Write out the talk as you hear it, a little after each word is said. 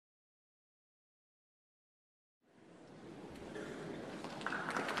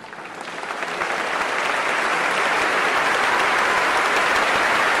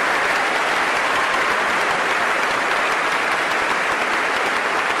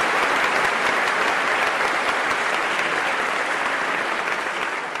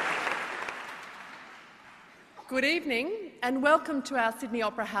Good evening and welcome to our Sydney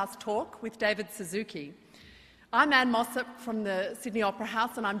Opera House talk with David Suzuki. I'm Anne Mossop from the Sydney Opera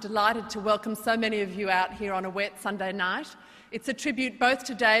House and I'm delighted to welcome so many of you out here on a wet Sunday night. It's a tribute both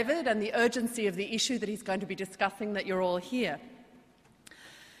to David and the urgency of the issue that he's going to be discussing that you're all here.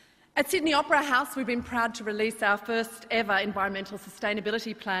 At Sydney Opera House, we've been proud to release our first ever environmental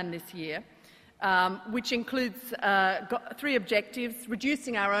sustainability plan this year, which includes three objectives: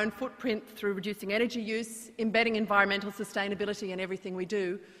 reducing our own footprint through reducing energy use, embedding environmental sustainability in everything we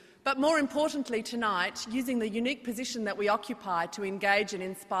do, but more importantly tonight, using the unique position that we occupy to engage and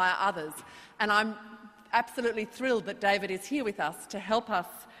inspire others. And I'm absolutely thrilled that David is here with us to help us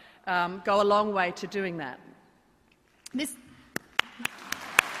go a long way to doing that.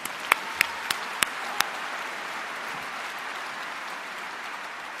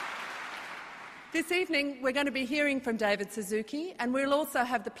 This evening we're going to be hearing from David Suzuki, and we'll also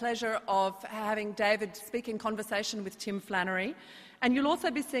have the pleasure of having David speak in conversation with Tim Flannery, and you'll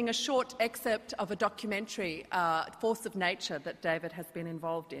also be seeing a short excerpt of a documentary, Force of Nature, that David has been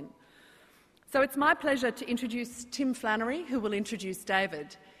involved in. So it's my pleasure to introduce Tim Flannery, who will introduce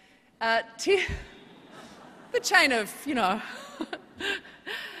David. The chain of,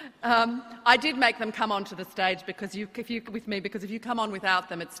 I did make them come onto the stage because if you come on without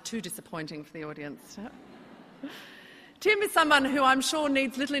them, it's too disappointing for the audience. Tim is someone who I'm sure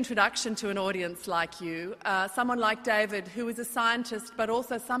needs little introduction to an audience like you, someone like David, who is a scientist, but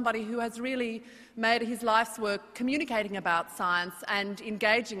also somebody who has really made his life's work communicating about science and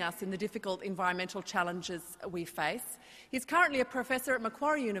engaging us in the difficult environmental challenges we face. He's currently a professor at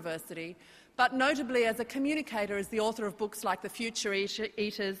Macquarie University, but notably as a communicator is the author of books like The Future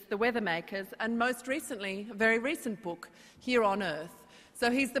Eaters, The Weather Makers, and most recently, a very recent book, Here on Earth.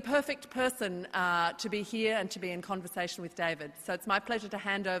 So he's the perfect person to be here and to be in conversation with David. So it's my pleasure to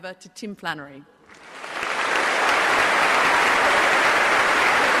hand over to Tim Flannery.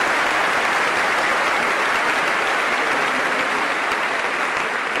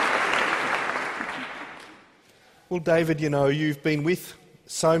 Well, David, you've been with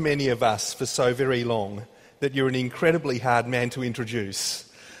so many of us for so very long that you're an incredibly hard man to introduce.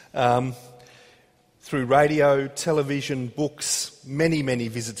 Through radio, television, books, many, many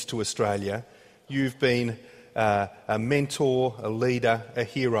visits to Australia, you've been a mentor, a leader, a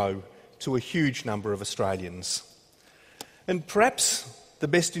hero to a huge number of Australians. And perhaps the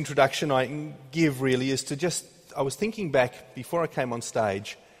best introduction I can give really is I was thinking back before I came on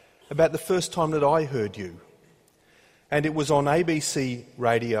stage about the first time that I heard you. And it was on ABC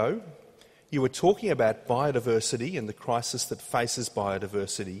radio. You were talking about biodiversity and the crisis that faces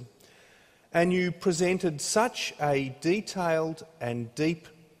biodiversity. And you presented such a detailed and deep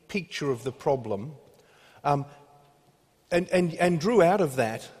picture of the problem and drew out of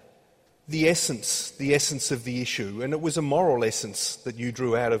that the essence of the issue. And it was a moral essence that you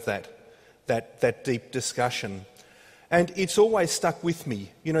drew out of that deep discussion. And it's always stuck with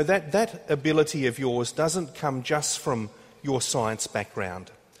me. That ability of yours doesn't come just from your science background,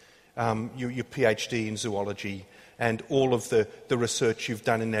 your PhD in zoology and all of the research you've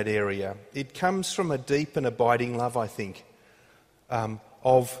done in that area. It comes from a deep and abiding love, I think,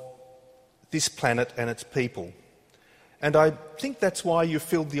 of this planet and its people. And I think that's why you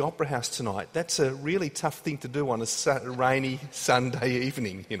filled the Opera House tonight. That's a really tough thing to do on a rainy Sunday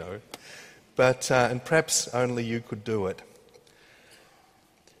evening, But and perhaps only you could do it.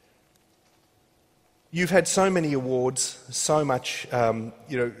 You've had so many awards, so much,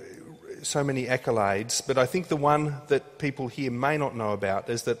 so many accolades, but I think the one that people here may not know about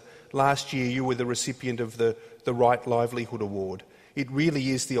is that last year you were the recipient of the Right Livelihood Award. It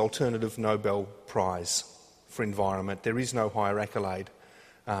really is the alternative Nobel Prize for environment. There is no higher accolade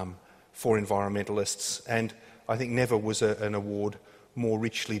for environmentalists, and I think never was an award more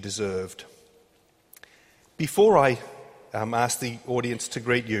richly deserved. Before I ask the audience to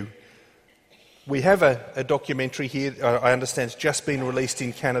greet you, we have a documentary here, I understand it's just been released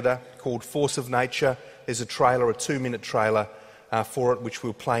in Canada, called Force of Nature. There's a 2-minute trailer for it, which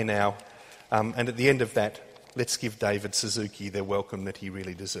we'll play now. And at the end of that, let's give David Suzuki the welcome that he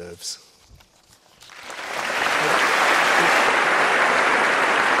really deserves.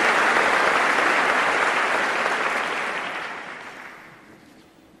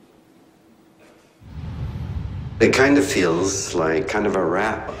 It kind of feels like kind of a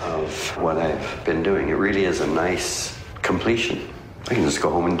wrap of what I've been doing. It really is a nice completion. I can just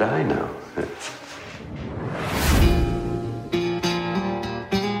go home and die now.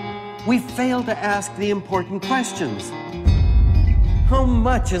 We fail to ask the important questions. How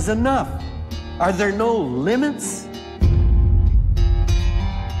much is enough? Are there no limits?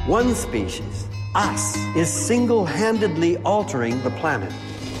 One species us is single-handedly altering the planet.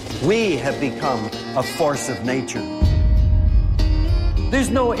 We have become a force of nature. There's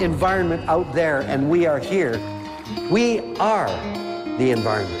no environment out there and we are here. We are the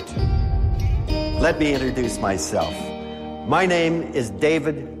environment. Let me introduce myself. My name is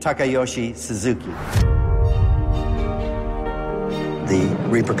David Takayoshi Suzuki. The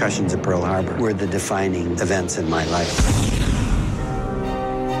repercussions of Pearl Harbor were the defining events in my life.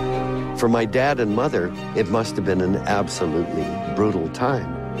 For my dad and mother, it must have been an absolutely brutal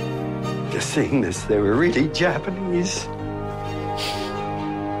time. Just seeing this, they were really Japanese.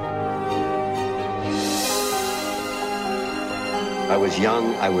 I was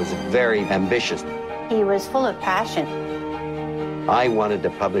young, I was very ambitious. He was full of passion. I wanted to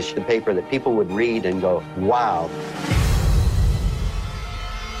publish a paper that people would read and go, wow.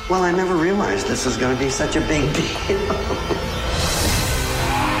 Well, I never realized this was going to be such a big deal.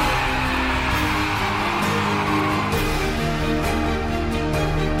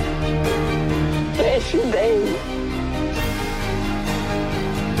 Bless you, Dave.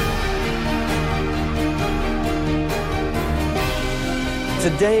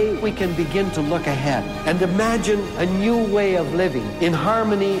 Today, we can begin to look ahead and imagine a new way of living in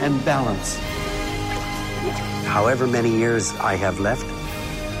harmony and balance. However many years I have left,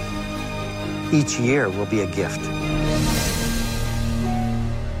 each year will be a gift.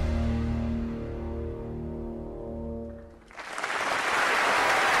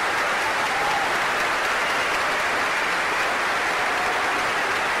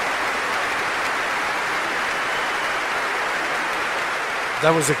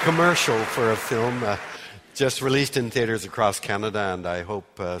 That was a commercial for a film just released in theaters across Canada and I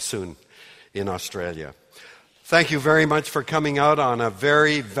hope soon in Australia. Thank you very much for coming out on a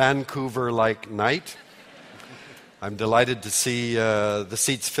very Vancouver-like night. I'm delighted to see the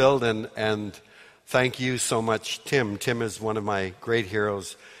seats filled and thank you so much, Tim. Tim is one of my great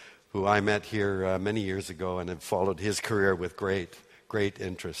heroes who I met here many years ago and have followed his career with great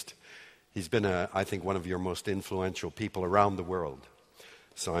interest. He's been, I think, one of your most influential people around the world.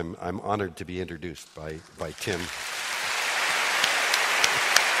 So I'm honored to be introduced by Tim.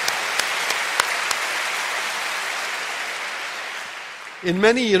 In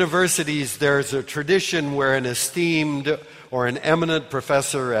many universities, there's a tradition where an esteemed or an eminent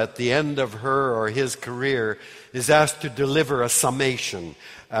professor at the end of her or his career is asked to deliver a summation,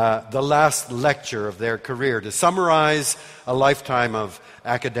 the last lecture of their career, to summarize a lifetime of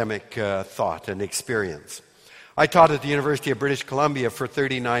academic thought and experience. I taught at the University of British Columbia for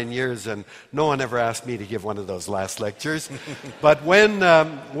 39 years, and no one ever asked me to give one of those last lectures. But when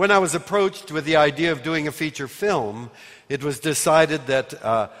I was approached with the idea of doing a feature film, it was decided that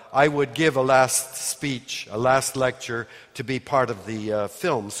I would give a last speech, a last lecture, to be part of the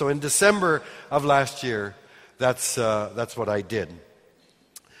film. So in December of last year, that's what I did.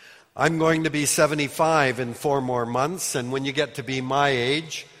 I'm going to be 75 in 4 more months, and when you get to be my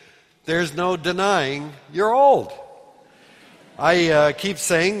age, there's no denying you're old. I keep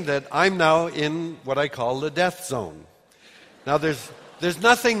saying that I'm now in what I call the death zone. Now, there's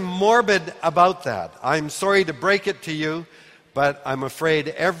nothing morbid about that. I'm sorry to break it to you, but I'm afraid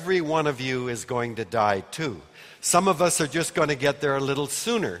every one of you is going to die too. Some of us are just going to get there a little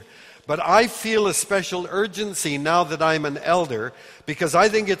sooner. But I feel a special urgency now that I'm an elder because I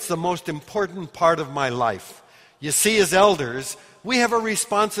think it's the most important part of my life. You see, as elders, we have a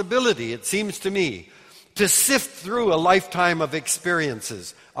responsibility, it seems to me, to sift through a lifetime of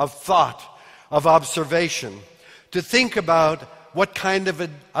experiences, of thought, of observation, to think about what kind of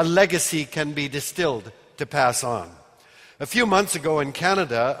a legacy can be distilled to pass on. A few months ago in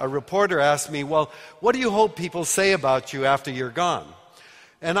Canada, a reporter asked me, well, what do you hope people say about you after you're gone?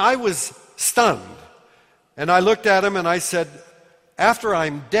 And I was stunned. And I looked at him and I said, after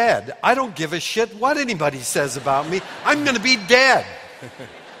I'm dead, I don't give a shit what anybody says about me. I'm going to be dead.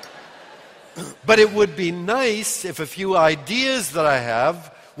 But it would be nice if a few ideas that I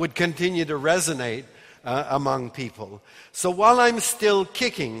have would continue to resonate among people. So while I'm still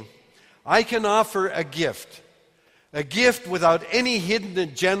kicking, I can offer a gift without any hidden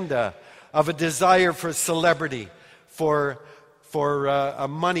agenda of a desire for celebrity, for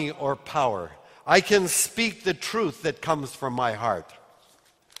money or power. I can speak the truth that comes from my heart.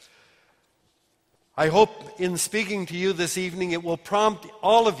 I hope in speaking to you this evening it will prompt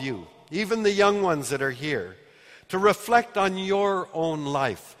all of you, even the young ones that are here, to reflect on your own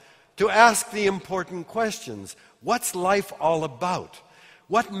life, to ask the important questions. What's life all about?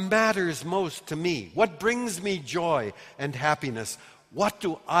 What matters most to me? What brings me joy and happiness? What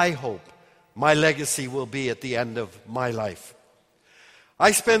do I hope my legacy will be at the end of my life?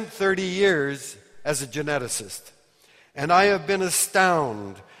 I spent 30 years as a geneticist, and I have been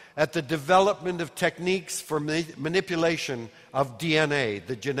astounded at the development of techniques for manipulation of DNA,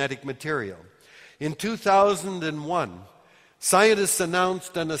 the genetic material. In 2001, scientists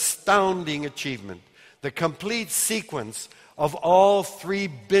announced an astounding achievement, the complete sequence of all 3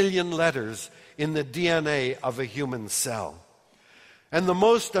 billion letters in the DNA of a human cell. And the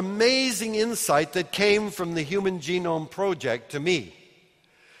most amazing insight that came from the Human Genome Project to me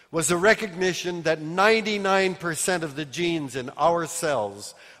was a recognition that 99% of the genes in our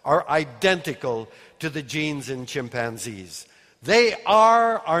cells are identical to the genes in chimpanzees. They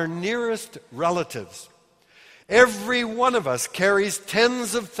are our nearest relatives. Every one of us carries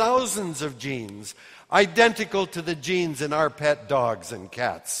tens of thousands of genes identical to the genes in our pet dogs and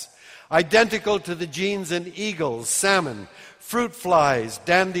cats, identical to the genes in eagles, salmon, fruit flies,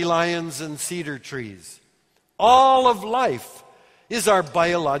 dandelions, and cedar trees. All of life is our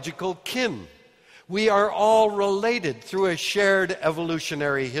biological kin. We are all related through a shared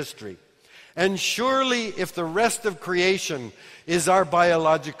evolutionary history. And surely if the rest of creation is our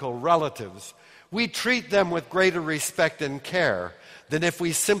biological relatives, we treat them with greater respect and care than if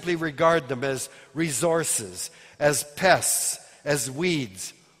we simply regard them as resources, as pests, as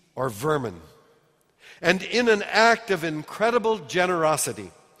weeds, or vermin. And in an act of incredible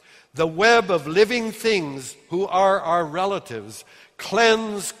generosity, the web of living things who are our relatives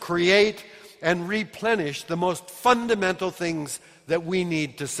cleanse, create, and replenish the most fundamental things that we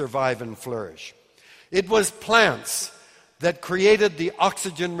need to survive and flourish. It was plants that created the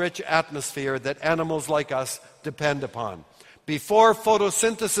oxygen-rich atmosphere that animals like us depend upon. Before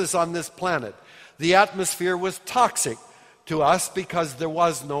photosynthesis on this planet, the atmosphere was toxic to us because there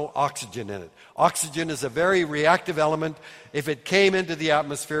was no oxygen in it. Oxygen is a very reactive element. If it came into the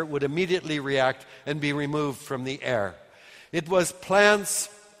atmosphere, it would immediately react and be removed from the air. It was plants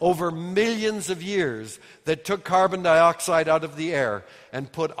over millions of years that took carbon dioxide out of the air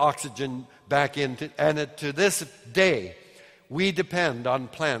and put oxygen back into it. And to this day, we depend on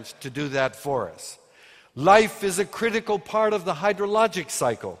plants to do that for us. Life is a critical part of the hydrologic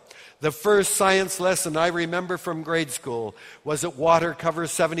cycle. The first science lesson I remember from grade school was that water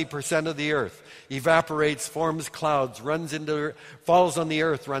covers 70% of the earth, evaporates, forms clouds, falls on the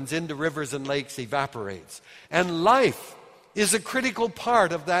earth, runs into rivers and lakes, evaporates. And life is a critical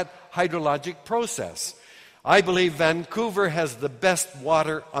part of that hydrologic process. I believe Vancouver has the best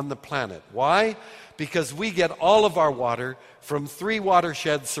water on the planet. Why? Because we get all of our water from 3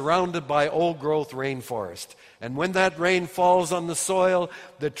 watersheds surrounded by old-growth rainforest. And when that rain falls on the soil,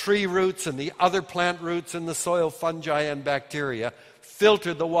 the tree roots and the other plant roots in the soil, fungi and bacteria,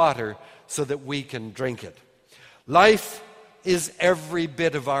 filter the water so that we can drink it. Life is every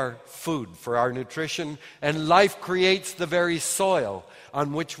bit of our food for our nutrition, and life creates the very soil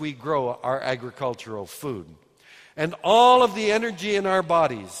on which we grow our agricultural food. And all of the energy in our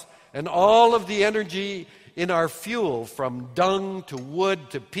bodies, and all of the energy in our fuel, from dung to wood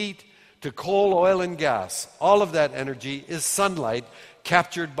to peat to coal, oil, and gas, all of that energy is sunlight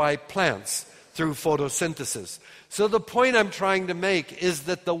captured by plants through photosynthesis. So the point I'm trying to make is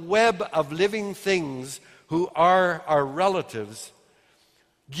that the web of living things who are our relatives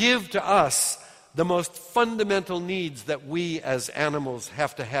give to us the most fundamental needs that we as animals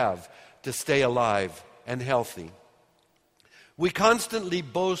have to stay alive and healthy. We constantly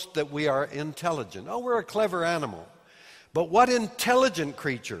boast that we are intelligent. Oh, we're a clever animal. But what intelligent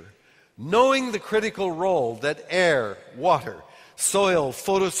creature, knowing the critical role that air, water, soil,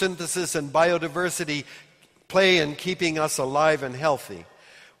 photosynthesis, and biodiversity play in keeping us alive and healthy,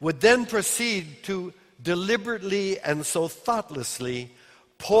 would then proceed to deliberately and so thoughtlessly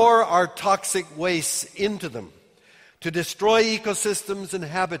pour our toxic wastes into them, to destroy ecosystems and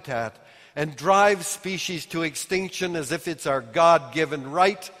habitat, and drive species to extinction as if it's our God-given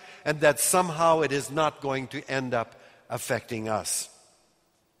right, and that somehow it is not going to end up affecting us.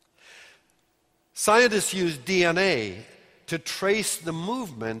 Scientists use DNA to trace the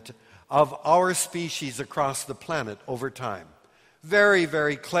movement of our species across the planet over time. Very,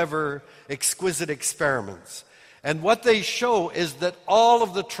 very clever, exquisite experiments. And what they show is that all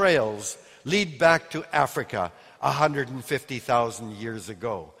of the trails lead back to Africa 150,000 years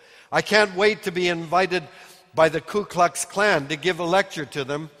ago. I can't wait to be invited by the Ku Klux Klan to give a lecture to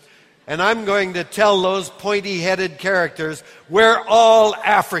them, and I'm going to tell those pointy-headed characters, we're all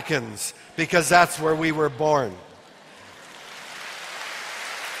Africans, because that's where we were born.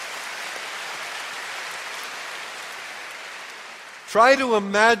 Try to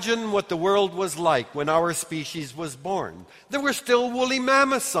imagine what the world was like when our species was born. There were still woolly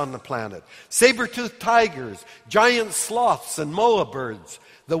mammoths on the planet, saber-toothed tigers, giant sloths, and moa birds.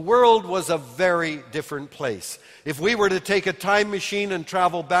 The world was a very different place. If we were to take a time machine and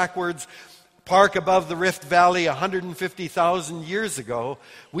travel backwards, park above the Rift Valley 150,000 years ago,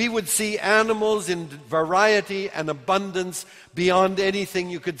 we would see animals in variety and abundance beyond anything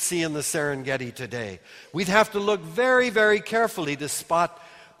you could see in the Serengeti today. We'd have to look very, very carefully to spot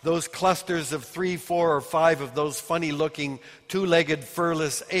those clusters of 3, 4, or 5 of those funny-looking, two-legged,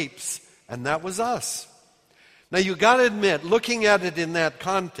 furless apes, and that was us. Now, you got to admit, looking at it in that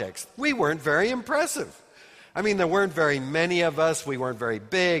context, we weren't very impressive. I mean, there weren't very many of us. We weren't very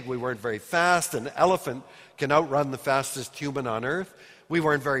big. We weren't very fast. An elephant can outrun the fastest human on earth. We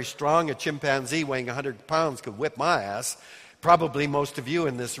weren't very strong. A chimpanzee weighing 100 pounds could whip my ass. Probably most of you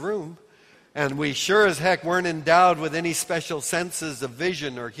in this room. And we sure as heck weren't endowed with any special senses of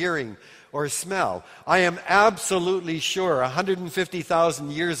vision or hearing or smell. I am absolutely sure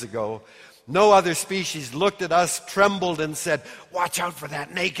 150,000 years ago, no other species looked at us, trembled, and said, "Watch out for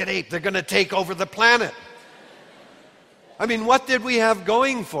that naked ape. They're going to take over the planet." I mean, what did we have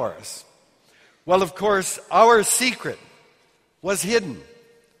going for us? Well, of course, our secret was hidden.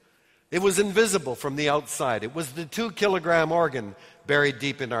 It was invisible from the outside. It was the 2-kilogram organ buried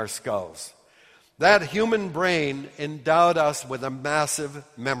deep in our skulls. That human brain endowed us with a massive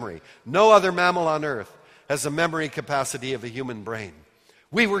memory. No other mammal on earth has the memory capacity of a human brain.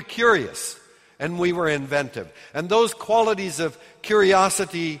 We were curious and we were inventive. And those qualities of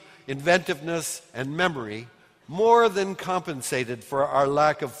curiosity, inventiveness, and memory more than compensated for our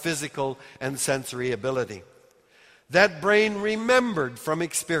lack of physical and sensory ability. That brain remembered from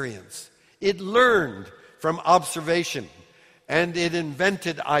experience. It learned from observation, and it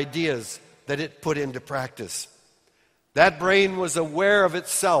invented ideas that it put into practice. That brain was aware of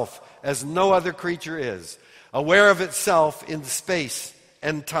itself as no other creature is, aware of itself in space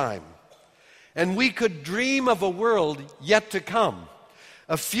and time. And we could dream of a world yet to come,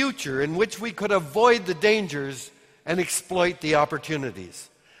 a future in which we could avoid the dangers and exploit the opportunities.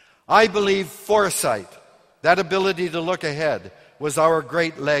 I believe foresight, that ability to look ahead, was our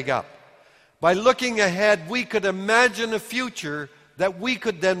great leg up. By looking ahead, we could imagine a future that we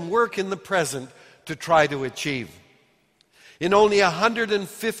could then work in the present to try to achieve. In only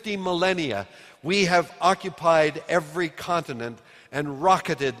 150 millennia, we have occupied every continent and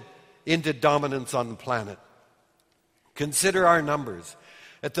rocketed into dominance on the planet. Consider our numbers.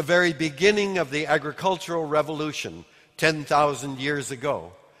 At the very beginning of the agricultural revolution, 10,000 years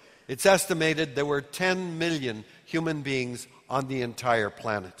ago, it's estimated there were 10 million human beings on the entire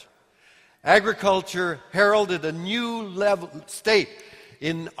planet. Agriculture heralded a new state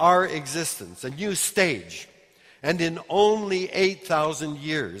in our existence, a new stage. And in only 8,000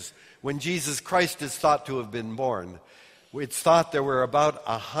 years, when Jesus Christ is thought to have been born, it's thought there were about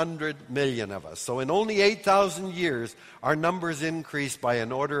 100 million of us. So in only 8,000 years, our numbers increased by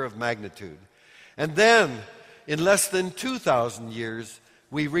an order of magnitude. And then, in less than 2,000 years,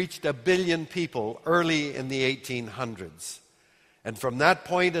 we reached 1 billion people early in the 1800s. And from that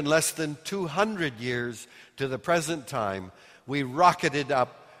point, in less than 200 years to the present time, we rocketed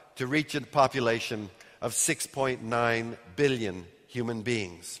up to reach a population of 6.9 billion human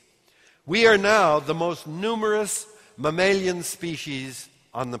beings. We are now the most numerous mammalian species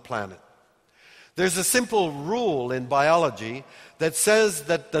on the planet. There's a simple rule in biology that says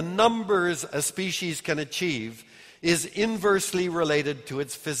that the numbers a species can achieve is inversely related to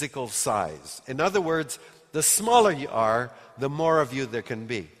its physical size. In other words, the smaller you are, the more of you there can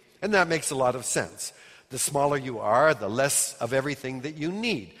be. And that makes a lot of sense. The smaller you are, the less of everything that you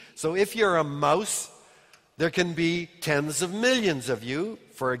need. So if you're a mouse, there can be tens of millions of you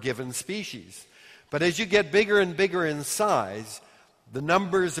for a given species. But as you get bigger and bigger in size, the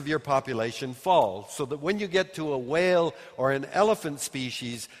numbers of your population fall, so that when you get to a whale or an elephant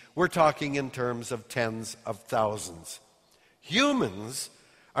species, we're talking in terms of tens of thousands. Humans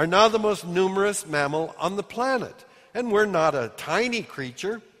are now the most numerous mammal on the planet, and we're not a tiny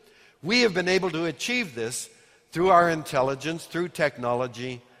creature. We have been able to achieve this through our intelligence, through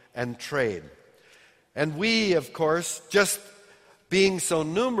technology, and trade. And we, of course, just being so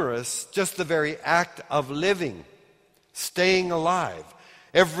numerous, just the very act of living, staying alive.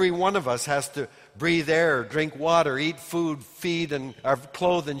 Every one of us has to breathe air, drink water, eat food, feed, and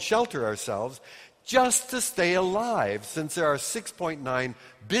clothe and shelter ourselves just to stay alive. Since there are 6.9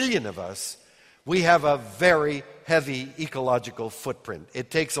 billion of us, we have a very heavy ecological footprint. It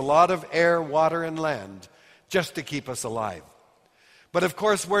takes a lot of air, water, and land just to keep us alive. But of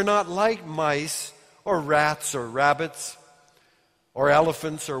course, we're not like mice or rats or rabbits. or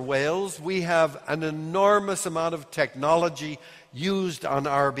elephants or whales. We have an enormous amount of technology used on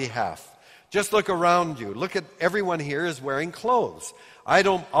our behalf. Just look around you. Look at everyone here is wearing clothes.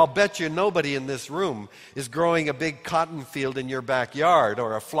 I'll bet you nobody in this room is growing a big cotton field in your backyard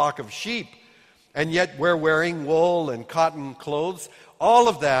or a flock of sheep. And yet we're wearing wool and cotton clothes. All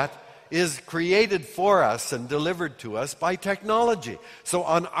of that is created for us and delivered to us by technology. So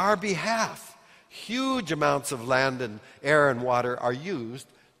on our behalf, huge amounts of land and air and water are used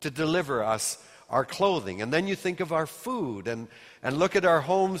to deliver us our clothing. And then you think of our food and look at our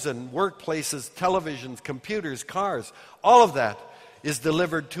homes and workplaces, televisions, computers, cars. All of that is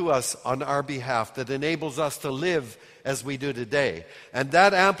delivered to us on our behalf that enables us to live as we do today. And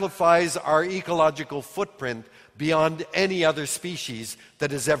that amplifies our ecological footprint beyond any other species that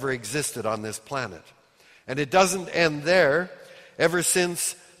has ever existed on this planet. And it doesn't end there. Ever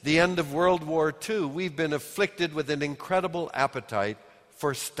since the end of World War II, we've been afflicted with an incredible appetite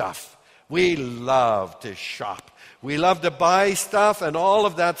for stuff. We love to shop. We love to buy stuff, and all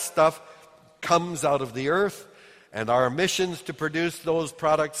of that stuff comes out of the earth, and our emissions to produce those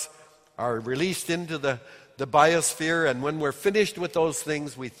products are released into the biosphere, and when we're finished with those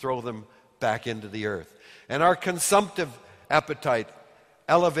things, we throw them back into the earth. And our consumptive appetite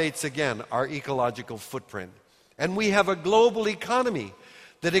elevates again our ecological footprint. And we have a global economy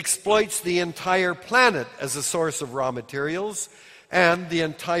that exploits the entire planet as a source of raw materials and the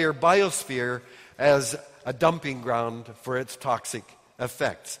entire biosphere as a dumping ground for its toxic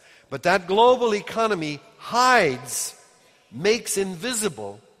effects. But that global economy makes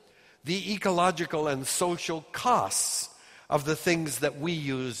invisible the ecological and social costs of the things that we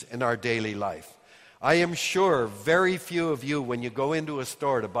use in our daily life. I am sure very few of you, when you go into a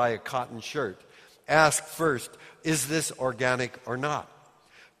store to buy a cotton shirt, ask first, is this organic or not?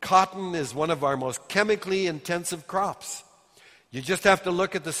 Cotton is one of our most chemically intensive crops. You just have to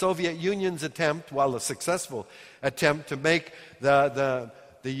look at the Soviet Union's attempt, a successful attempt, to make the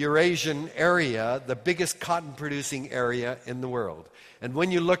Eurasian area the biggest cotton-producing area in the world. And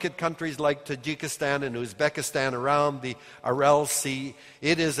when you look at countries like Tajikistan and Uzbekistan around the Aral Sea,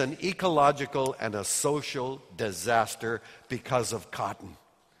 it is an ecological and a social disaster because of cotton.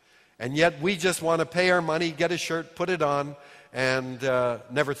 And yet we just want to pay our money, get a shirt, put it on, and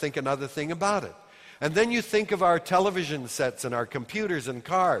never think another thing about it. And then you think of our television sets and our computers and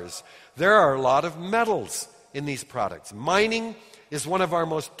cars. There are a lot of metals in these products. Mining is one of our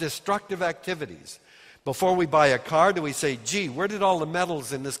most destructive activities. Before we buy a car, do we say, gee, where did all the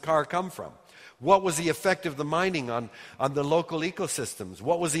metals in this car come from? What was the effect of the mining on the local ecosystems?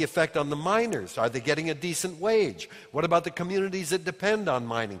 What was the effect on the miners? Are they getting a decent wage? What about the communities that depend on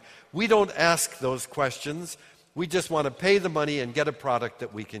mining? We don't ask those questions. We just want to pay the money and get a product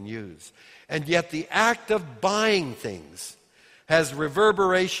that we can use. And yet the act of buying things has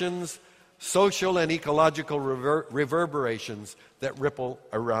reverberations, social and ecological reverberations that ripple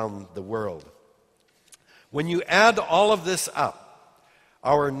around the world. When you add all of this up,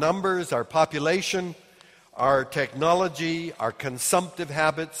 our numbers, our population, our technology, our consumptive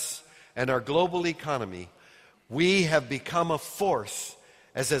habits, and our global economy, we have become a force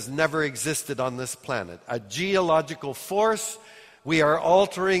as has never existed on this planet. A geological force. We are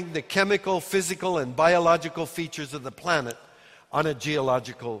altering the chemical, physical, and biological features of the planet on a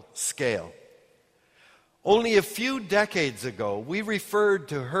geological scale. Only a few decades ago, we referred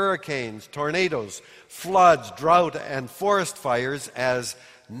to hurricanes, tornadoes, floods, drought, and forest fires as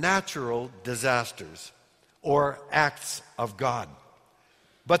natural disasters or acts of God.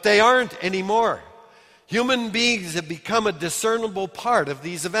 But they aren't anymore. Human beings have become a discernible part of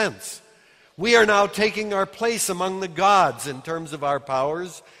these events. We are now taking our place among the gods in terms of our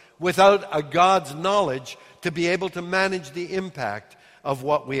powers without a God's knowledge to be able to manage the impact of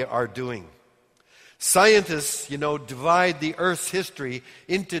what we are doing. Scientists, divide the Earth's history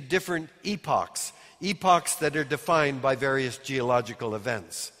into different epochs that are defined by various geological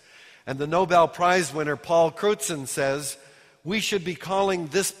events. And the Nobel Prize winner Paul Crutzen says, we should be calling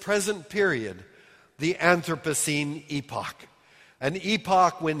this present period the Anthropocene epoch, an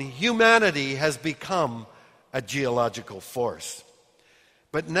epoch when humanity has become a geological force.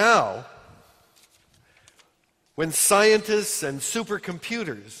 But now, when scientists and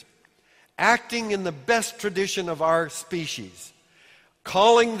supercomputers, acting in the best tradition of our species,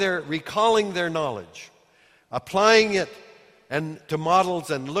 recalling their knowledge, applying it to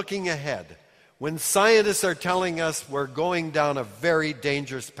models and looking ahead, when scientists are telling us we're going down a very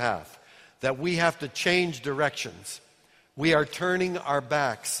dangerous path, that we have to change directions, we are turning our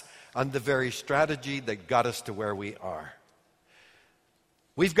backs on the very strategy that got us to where we are.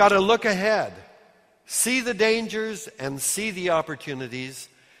 We've got to look ahead, see the dangers and see the opportunities,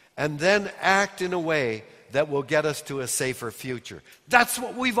 and then act in a way that will get us to a safer future. That's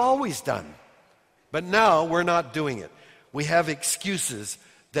what we've always done. But now we're not doing it. We have excuses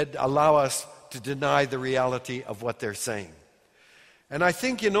that allow us to deny the reality of what they're saying. And I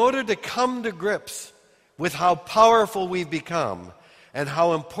think in order to come to grips with how powerful we've become and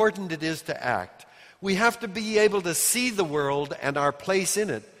how important it is to act, we have to be able to see the world and our place in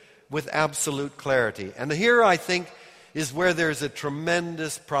it with absolute clarity. And here, I think, is where there's a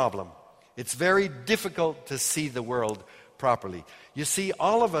tremendous problem. It's very difficult to see the world properly. You see,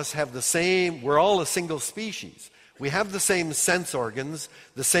 all of us have the same, we're all a single species. We have the same sense organs,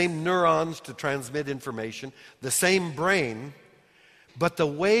 the same neurons to transmit information, the same brain, but the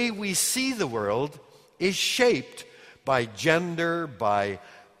way we see the world is shaped by gender, by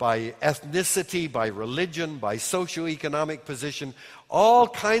ethnicity, by religion, by socioeconomic position. All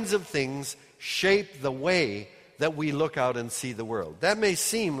kinds of things shape the way that we look out and see the world. That may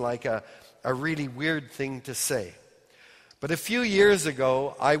seem like a really weird thing to say. But a few years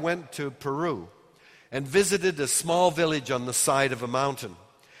ago, I went to Peru and visited a small village on the side of a mountain.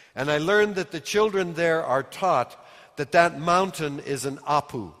 And I learned that the children there are taught that that mountain is an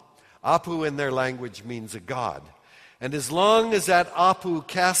Apu. Apu in their language means a god. And as long as that Apu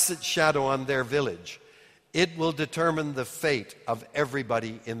casts its shadow on their village, it will determine the fate of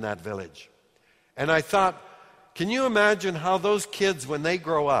everybody in that village. And I thought, can you imagine how those kids, when they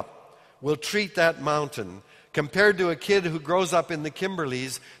grow up, will treat that mountain compared to a kid who grows up in the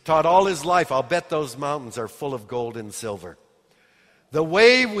Kimberleys, taught all his life, I'll bet those mountains are full of gold and silver. The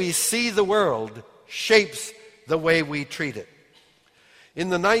way we see the world shapes the way we treat it. In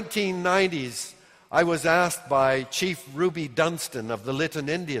the 1990s, I was asked by Chief Ruby Dunstan of the Lytton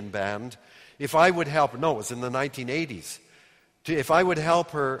Indian Band if I would help, no, it was in the 1980s, if I would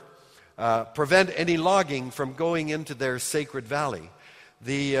help her prevent any logging from going into their sacred valley.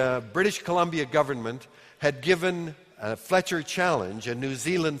 The British Columbia government had given Fletcher Challenge, a New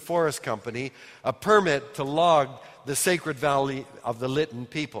Zealand forest company, a permit to log the sacred valley of the Lytton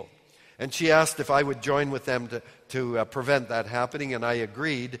people. And she asked if I would join with them to prevent that happening, and I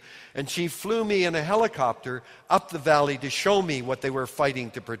agreed. And she flew me in a helicopter up the valley to show me what they were fighting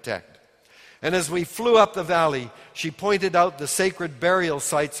to protect. And as we flew up the valley, she pointed out the sacred burial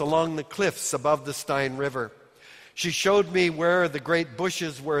sites along the cliffs above the Stein River. She showed me where the great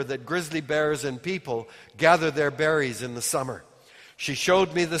bushes were that grizzly bears and people gather their berries in the summer. She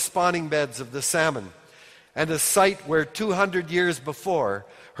showed me the spawning beds of the salmon and a site where 200 years before,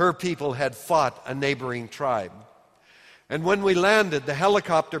 her people had fought a neighboring tribe. And when we landed, the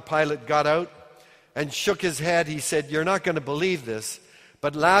helicopter pilot got out and shook his head. He said, "You're not going to believe this,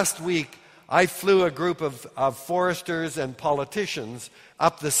 but last week I flew a group of foresters and politicians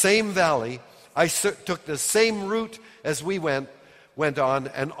up the same valley. I took the same route as we went on,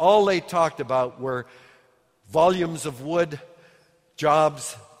 and all they talked about were volumes of wood,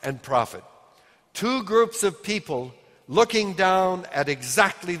 jobs, and profit." Two groups of people looking down at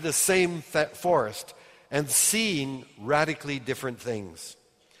exactly the same forest and seeing radically different things.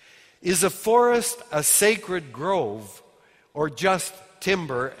 Is a forest a sacred grove or just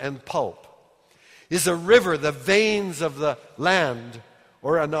timber and pulp? Is a river the veins of the land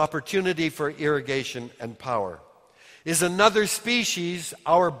or an opportunity for irrigation and power? Is another species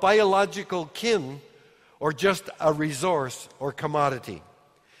our biological kin or just a resource or commodity?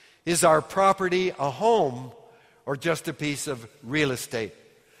 Is our property a home or just a piece of real estate?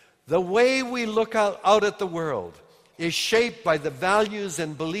 The way we look out at the world is shaped by the values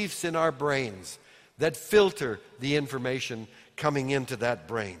and beliefs in our brains that filter the information coming into that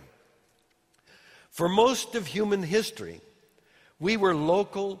brain. For most of human history, we were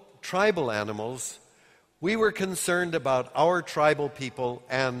local, tribal animals. We were concerned about our tribal people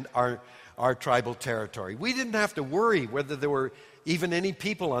and our tribal territory. We didn't have to worry whether there were even any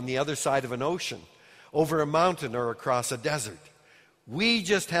people on the other side of an ocean, over a mountain or across a desert. We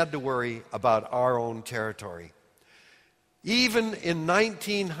just had to worry about our own territory. Even in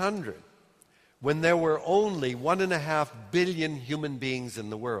 1900, when there were only 1.5 billion human beings in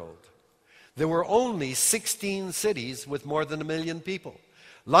the world, there were only 16 cities with more than 1 million people.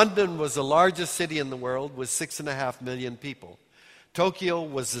 London was the largest city in the world with 6.5 million people. Tokyo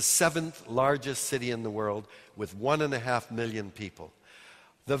was the 7th largest city in the world with 1.5 million people.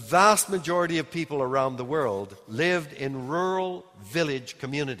 The vast majority of people around the world lived in rural village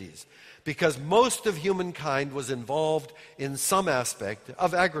communities because most of humankind was involved in some aspect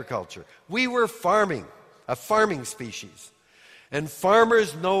of agriculture. We were farming, a farming species. And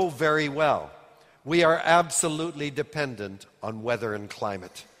farmers know very well we are absolutely dependent on weather and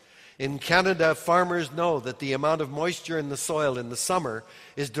climate. In Canada, farmers know that the amount of moisture in the soil in the summer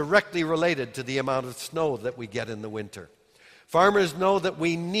is directly related to the amount of snow that we get in the winter. Farmers know that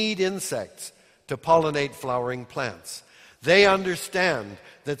we need insects to pollinate flowering plants. They understand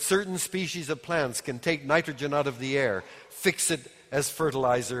that certain species of plants can take nitrogen out of the air, fix it as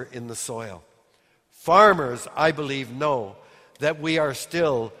fertilizer in the soil. Farmers, I believe, know that we are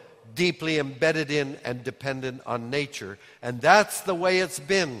still deeply embedded in and dependent on nature, and that's the way it's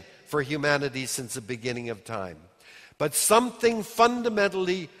been for humanity since the beginning of time. But something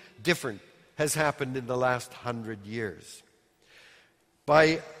fundamentally different has happened in the last 100 years.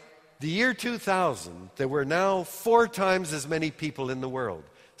 By the year 2000, there were now 4 times as many people in the world,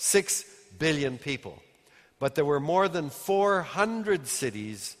 6 billion people. But there were more than 400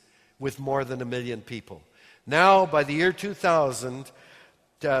 cities with more than 1 million people. Now, by the year 2000,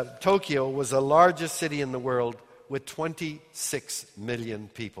 Tokyo was the largest city in the world with 26 million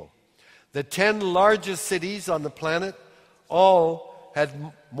people. The 10 largest cities on the planet all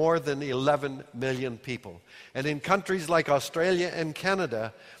had more than 11 million people. And in countries like Australia and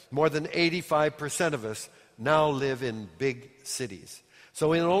Canada, more than 85% of us now live in big cities.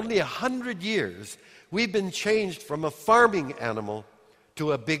 So in only 100 years, we've been changed from a farming animal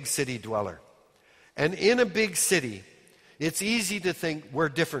to a big city dweller. And in a big city, it's easy to think we're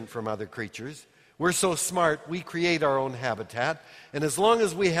different from other creatures. We're so smart, we create our own habitat. And as long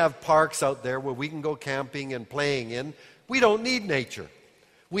as we have parks out there where we can go camping and playing in, we don't need nature.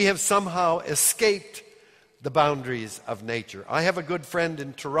 We have somehow escaped the boundaries of nature. I have a good friend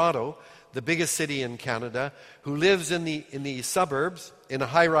in Toronto, the biggest city in Canada, who lives in the suburbs in a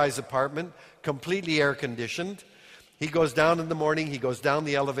high-rise apartment, completely air-conditioned. He goes down in the morning, he goes down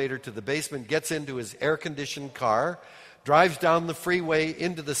the elevator to the basement, gets into his air-conditioned car, drives down the freeway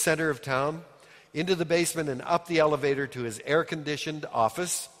into the center of town, into the basement and up the elevator to his air-conditioned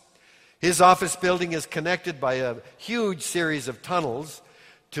office. His office building is connected by a huge series of tunnels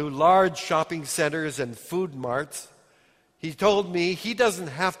to large shopping centers and food marts. He told me he doesn't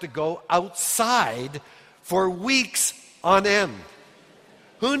have to go outside for weeks on end.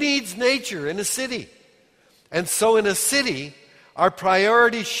 Who needs nature in a city? And so in a city, our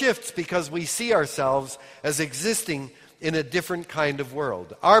priority shifts because we see ourselves as existing in a different kind of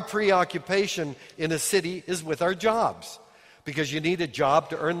world. Our preoccupation in a city is with our jobs, because you need a job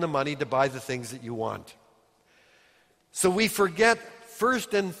to earn the money to buy the things that you want. So we forget,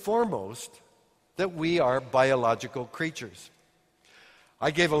 first and foremost, that we are biological creatures. I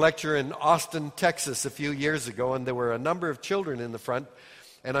gave a lecture in Austin, Texas a few years ago, and there were a number of children in the front.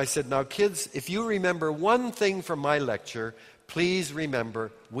 And I said, now kids, if you remember one thing from my lecture, please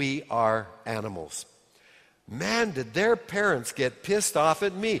remember we are animals. Man, did their parents get pissed off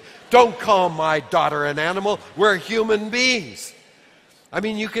at me. Don't call my daughter an animal. We're human beings. I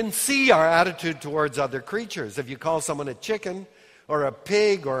mean, you can see our attitude towards other creatures. If you call someone a chicken or a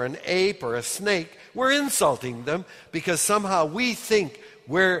pig or an ape or a snake, we're insulting them because somehow we think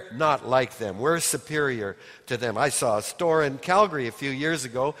we're not like them. We're superior to them. I saw a store in Calgary a few years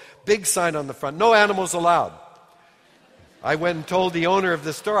ago, big sign on the front, no animals allowed. I went and told the owner of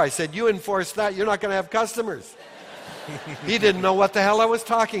the store, I said, you enforce that, you're not going to have customers. He didn't know what the hell I was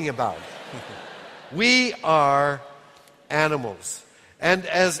talking about. We are animals. And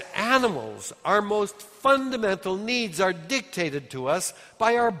as animals, our most fundamental needs are dictated to us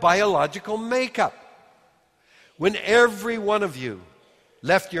by our biological makeup. When every one of you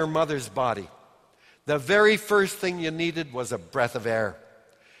left your mother's body, the very first thing you needed was a breath of air.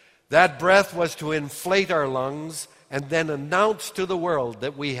 That breath was to inflate our lungs and then announce to the world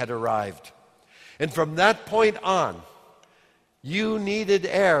that we had arrived. And from that point on, you needed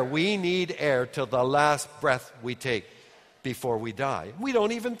air. We need air till the last breath we take before we die. We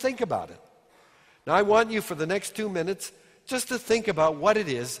don't even think about it. Now, I want you for the next 2 minutes just to think about what it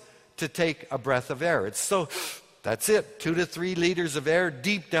is to take a breath of air. That's it, 2 to 3 liters of air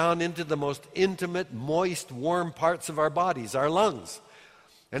deep down into the most intimate, moist, warm parts of our bodies, our lungs.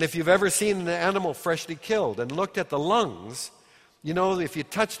 And if you've ever seen an animal freshly killed and looked at the lungs, you know, if you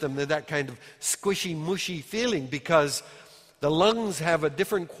touch them, they're that kind of squishy, mushy feeling because the lungs have a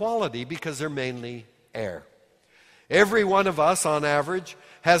different quality because they're mainly air. Every one of us, on average,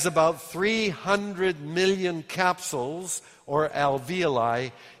 has about 300 million capsules or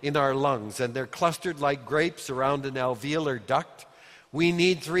alveoli in our lungs, and they're clustered like grapes around an alveolar duct. We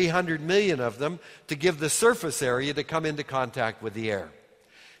need 300 million of them to give the surface area to come into contact with the air.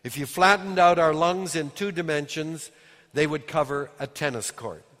 If you flattened out our lungs in 2 dimensions, they would cover a tennis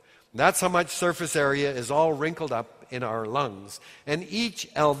court. That's how much surface area is all wrinkled up in our lungs. And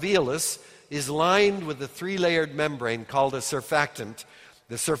each alveolus is lined with a 3-layered membrane called a surfactant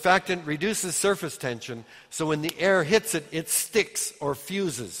The surfactant reduces surface tension, so when the air hits it, it sticks or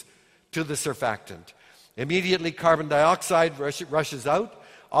fuses to the surfactant. Immediately, carbon dioxide rushes out,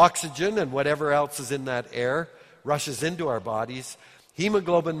 oxygen and whatever else is in that air rushes into our bodies.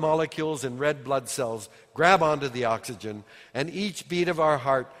 Hemoglobin molecules in red blood cells grab onto the oxygen, and each beat of our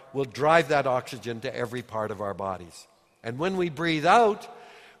heart will drive that oxygen to every part of our bodies. And when we breathe out,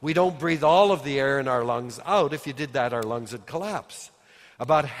 we don't breathe all of the air in our lungs out. If you did that, our lungs would collapse.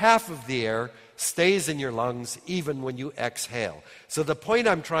 About half of the air stays in your lungs even when you exhale. So the point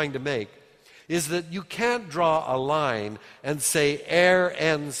I'm trying to make is that you can't draw a line and say air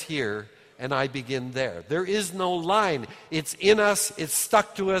ends here and I begin there. There is no line. It's in us, it's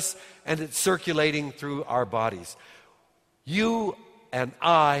stuck to us, and it's circulating through our bodies. You and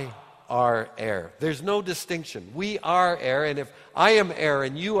I are air. There's no distinction. We are air, and if I am air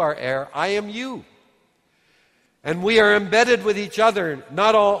and you are air, I am you. And we are embedded with each other,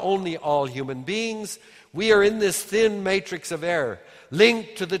 not only all human beings. We are in this thin matrix of air,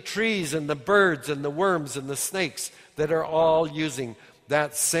 linked to the trees and the birds and the worms and the snakes that are all using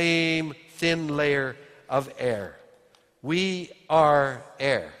that same thin layer of air. We are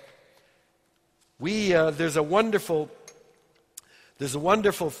air. There's a wonderful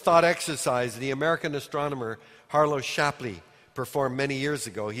thought exercise the American astronomer Harlow Shapley performed many years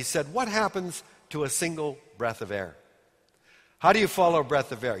ago. He said, what happens to a single breath of air? How do you follow a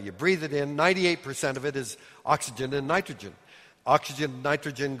breath of air? You breathe it in. 98% of it is oxygen and nitrogen. Oxygen and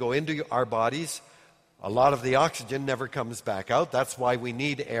nitrogen go into our bodies. A lot of the oxygen never comes back out. That's why we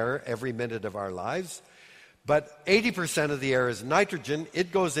need air every minute of our lives. But 80% of the air is nitrogen.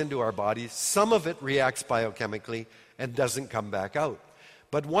 It goes into our bodies. Some of it reacts biochemically and doesn't come back out.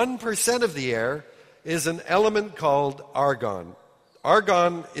 But 1% of the air is an element called argon.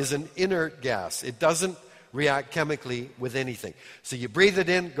 Argon is an inert gas. It doesn't react chemically with anything. So you breathe it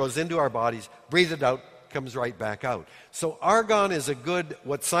in, goes into our bodies, breathe it out, comes right back out. So argon is a good,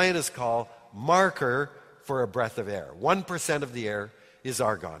 what scientists call, marker for a breath of air. 1% of the air is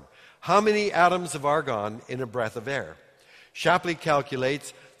argon. How many atoms of argon in a breath of air? Shapley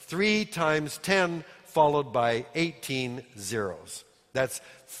calculates 3 times 10 followed by 18 zeros. That's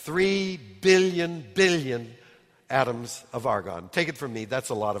 3 billion atoms of argon. Take it from me, that's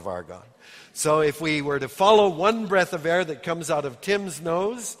a lot of argon. So if we were to follow one breath of air that comes out of Tim's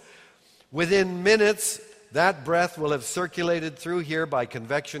nose, within minutes, that breath will have circulated through here by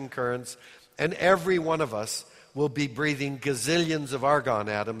convection currents, and every one of us will be breathing gazillions of argon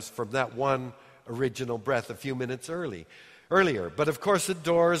atoms from that one original breath a few minutes earlier. But of course the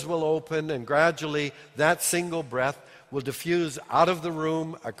doors will open, and gradually that single breath will diffuse out of the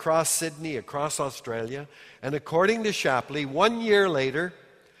room, across Sydney, across Australia. And according to Shapley, 1 year later,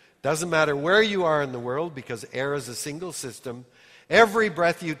 doesn't matter where you are in the world, because air is a single system, every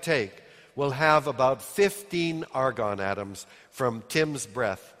breath you take will have about 15 argon atoms from Tim's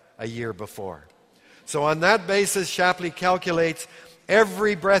breath a year before. So on that basis, Shapley calculates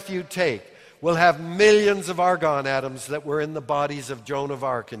every breath you take will have millions of argon atoms that were in the bodies of Joan of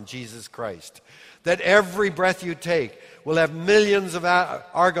Arc and Jesus Christ. That every breath you take will have millions of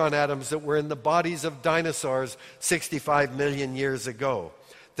argon atoms that were in the bodies of dinosaurs 65 million years ago.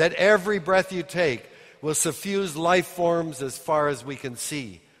 That every breath you take will suffuse life forms as far as we can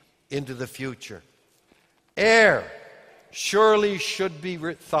see into the future. Air surely should be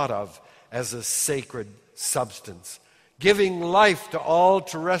thought of as a sacred substance, giving life to all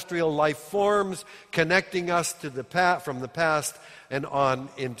terrestrial life forms, connecting us to from the past and on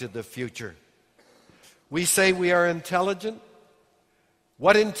into the future. We say we are intelligent.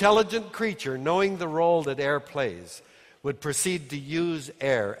 What intelligent creature, knowing the role that air plays, would proceed to use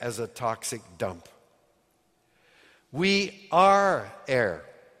air as a toxic dump? We are air.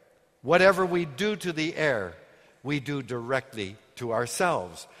 Whatever we do to the air, we do directly to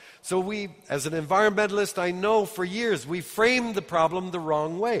ourselves. So we, as an environmentalist, I know for years we framed the problem the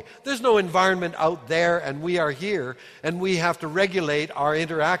wrong way. There's no environment out there and we are here, and we have to regulate our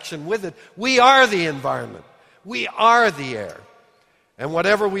interaction with it. We are the environment. We are the air. And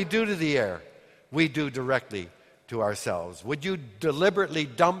whatever we do to the air, we do directly to ourselves. Would you deliberately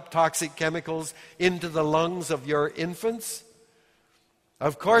dump toxic chemicals into the lungs of your infants?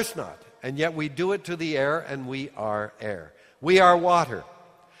 Of course not. And yet we do it to the air, and we are air. We are water.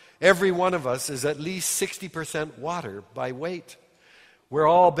 Every one of us is at least 60% water by weight. We're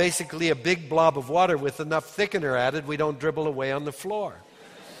all basically a big blob of water with enough thickener added we don't dribble away on the floor.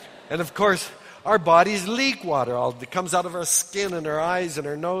 And of course, our bodies leak water. It comes out of our skin and our eyes and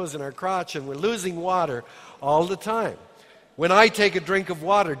our nose and our crotch, and we're losing water all the time. When I take a drink of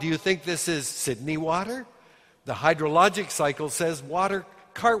water, do you think this is Sydney water? The hydrologic cycle says water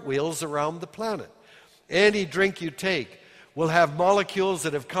cartwheels around the planet. Any drink you take will have molecules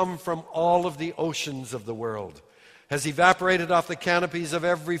that have come from all of the oceans of the world, has evaporated off the canopies of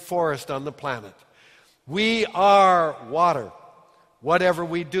every forest on the planet. We are water. Whatever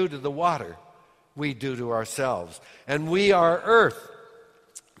we do to the water, we do to ourselves. And we are earth,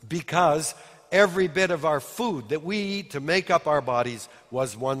 because every bit of our food that we eat to make up our bodies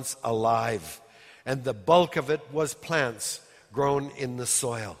was once alive. And the bulk of it was plants grown in the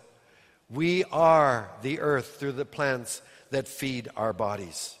soil. We are the earth through the plants that feed our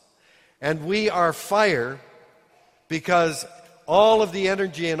bodies. And we are fire, because all of the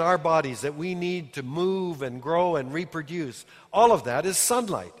energy in our bodies that we need to move and grow and reproduce, all of that is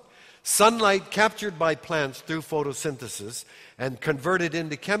sunlight. Sunlight captured by plants through photosynthesis and converted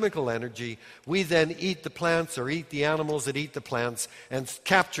into chemical energy. We then eat the plants or eat the animals that eat the plants and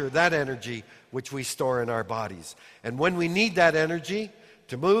capture that energy which we store in our bodies. And when we need that energy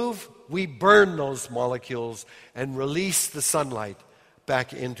to move, we burn those molecules and release the sunlight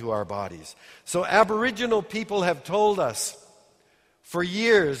back into our bodies. So Aboriginal people have told us for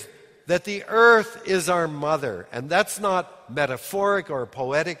years that the earth is our mother. And that's not metaphoric or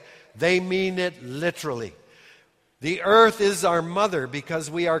poetic. They mean it literally. The earth is our mother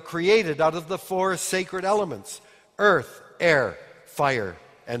because we are created out of the four sacred elements: earth, air, fire,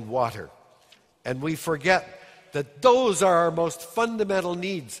 and water. And we forget that those are our most fundamental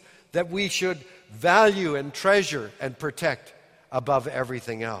needs that we should value and treasure and protect above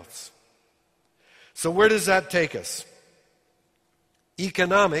everything else. So where does that take us?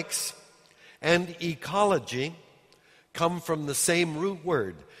 Economics and ecology come from the same root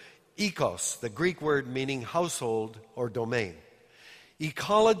word, ekos, the Greek word meaning household or domain.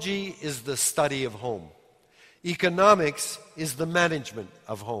 Ecology is the study of home. Economics is the management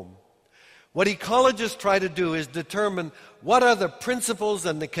of home. What ecologists try to do is determine what are the principles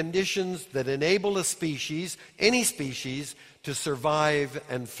and the conditions that enable a species, any species, to survive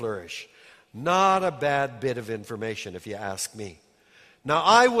and flourish. Not a bad bit of information, if you ask me. Now,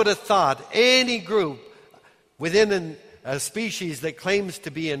 I would have thought any group within a species that claims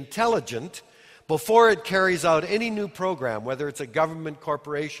to be intelligent, before it carries out any new program, whether it's a government,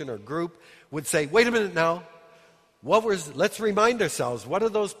 corporation, or group, would say, wait a minute now, let's remind ourselves, what are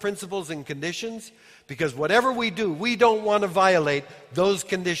those principles and conditions? Because whatever we do, we don't want to violate those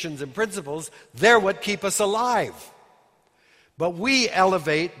conditions and principles. They're what keep us alive. But we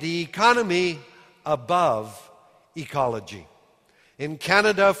elevate the economy above ecology. In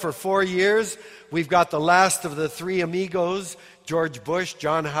Canada, for 4 years, we've got the last of the three amigos, George Bush,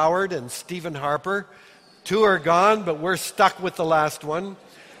 John Howard, and Stephen Harper. 2 are gone, but we're stuck with the last one.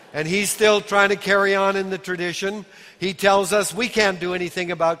 And he's still trying to carry on in the tradition. He tells us we can't do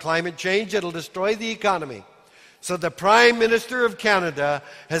anything about climate change. It'll destroy the economy. So the Prime Minister of Canada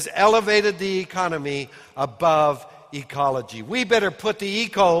has elevated the economy above ecology. We better put the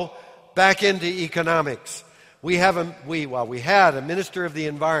eco back into economics. We had a Minister of the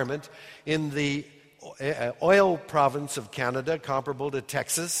Environment in the oil province of Canada, comparable to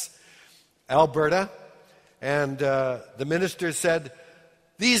Texas, Alberta. And the minister said,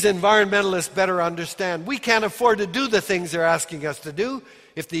 these environmentalists better understand we can't afford to do the things they're asking us to do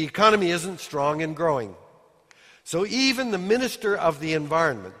if the economy isn't strong and growing. So even the Minister of the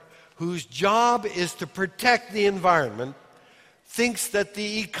Environment, whose job is to protect the environment, thinks that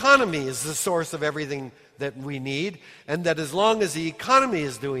the economy is the source of everything that we need, and that as long as the economy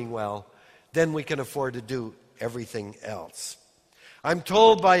is doing well, then we can afford to do everything else. I'm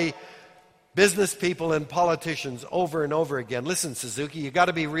told by business people and politicians over and over again, listen, Suzuki, you got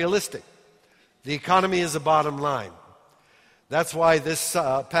to be realistic. The economy is the bottom line. That's why this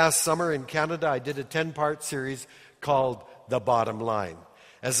past summer in Canada, I did a 10-part series called The Bottom Line.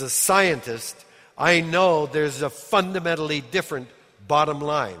 As a scientist, I know there's a fundamentally different bottom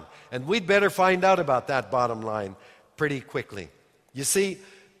line. And we'd better find out about that bottom line pretty quickly. You see,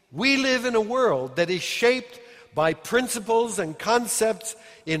 we live in a world that is shaped by principles and concepts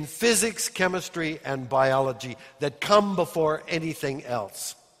in physics, chemistry, and biology that come before anything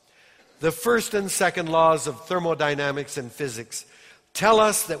else. The first and second laws of thermodynamics and physics tell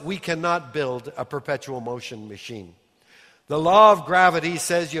us that we cannot build a perpetual motion machine. The law of gravity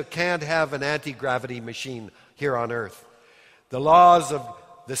says you can't have an anti-gravity machine here on Earth. The laws of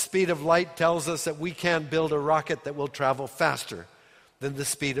the speed of light tells us that we can't build a rocket that will travel faster than the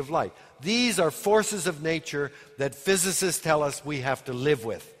speed of light. These are forces of nature that physicists tell us we have to live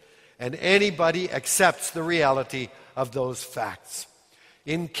with. And anybody accepts the reality of those facts.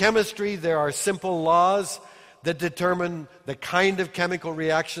 In chemistry, there are simple laws that determine the kind of chemical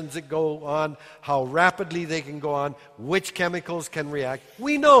reactions that go on, how rapidly they can go on, which chemicals can react.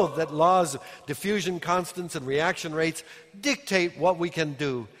 We know that laws of diffusion constants and reaction rates dictate what we can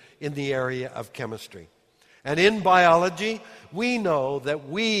do in the area of chemistry. And in biology, we know that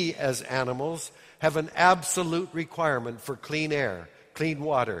we as animals have an absolute requirement for clean air, clean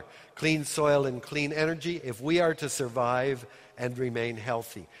water, clean soil, and clean energy if we are to survive and remain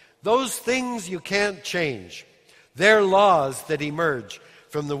healthy. Those things you can't change. They're laws that emerge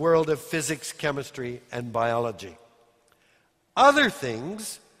from the world of physics, chemistry, and biology. Other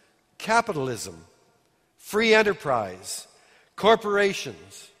things, capitalism, free enterprise,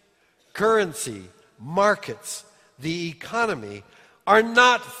 corporations, currency, markets, the economy, are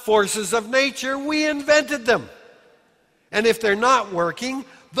not forces of nature. We invented them. And if they're not working,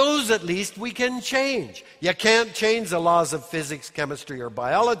 those at least we can change. You can't change the laws of physics, chemistry, or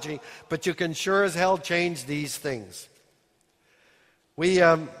biology, but you can sure as hell change these things.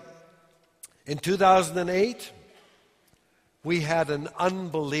 In 2008, we had an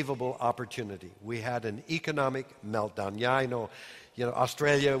unbelievable opportunity. We had an economic meltdown. Yeah, I know,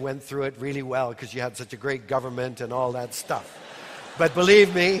 Australia went through it really well because you had such a great government and all that stuff. But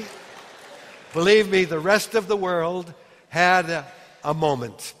believe me, the rest of the world had a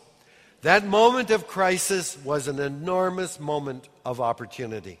moment. That moment of crisis was an enormous moment of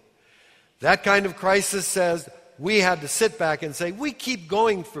opportunity. That kind of crisis says we had to sit back and say, we keep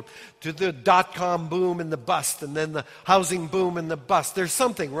going to the dot-com boom and the bust, and then the housing boom and the bust. There's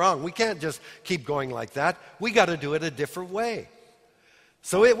something wrong. We can't just keep going like that. We got to do it a different way.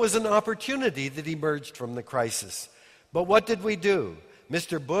 So it was an opportunity that emerged from the crisis. But what did we do?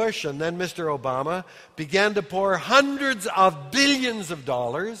 Mr. Bush and then Mr. Obama began to pour hundreds of billions of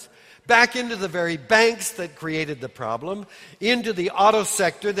dollars back into the very banks that created the problem, into the auto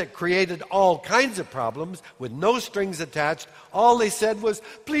sector that created all kinds of problems with no strings attached. All they said was,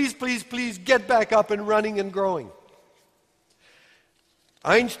 please, please, please get back up and running and growing.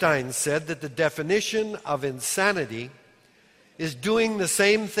 Einstein said that the definition of insanity is doing the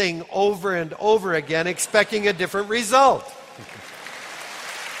same thing over and over again, expecting a different result.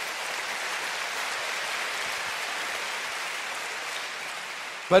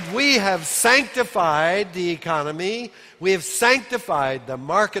 But we have sanctified the economy. We have sanctified the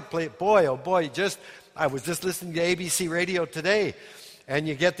marketplace. Boy, oh boy, I was just listening to ABC radio today, and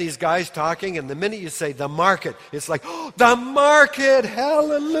you get these guys talking, and the minute you say the market, it's like, oh, the market,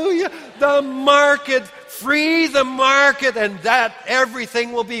 hallelujah, the market, free the market, and that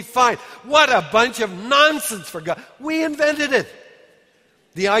everything will be fine. What a bunch of nonsense for God. We invented it.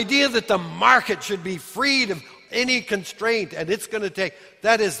 The idea that the market should be freed of any constraint, and it's going to take,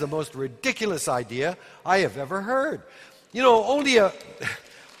 that is the most ridiculous idea I have ever heard. Only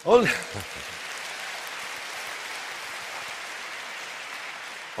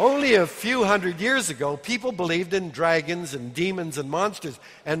a few hundred years ago, people believed in dragons and demons and monsters,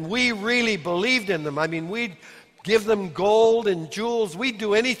 and we really believed in them. I mean, we'd give them gold and jewels. We'd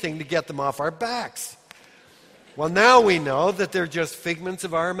do anything to get them off our backs. Well, now we know that they're just figments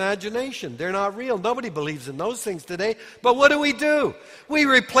of our imagination. They're not real. Nobody believes in those things today. But what do? We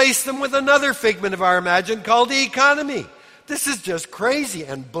replace them with another figment of our imagination called the economy. This is just crazy.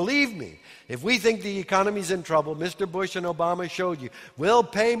 And believe me, if we think the economy's in trouble, Mr. Bush and Obama showed you, we'll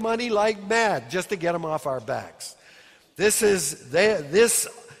pay money like mad just to get them off our backs. This is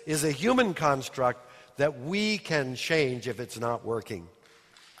a human construct that we can change if it's not working.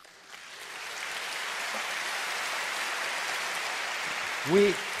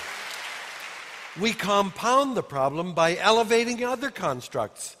 We compound the problem by elevating other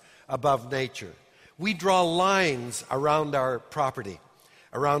constructs above nature. We draw lines around our property,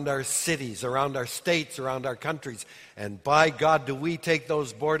 around our cities, around our states, around our countries. And by God, do we take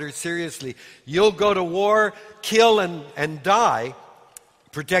those borders seriously. You'll go to war, kill, and die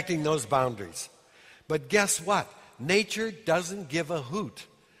protecting those boundaries. But guess what? Nature doesn't give a hoot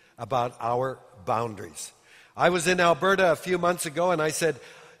about our boundaries. I was in Alberta a few months ago, and I said,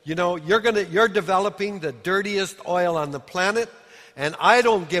 you're developing the dirtiest oil on the planet, and I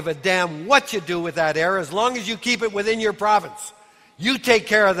don't give a damn what you do with that air as long as you keep it within your province. You take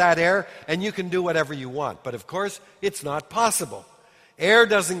care of that air, and you can do whatever you want. But of course, it's not possible. Air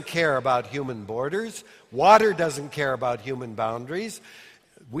doesn't care about human borders. Water doesn't care about human boundaries.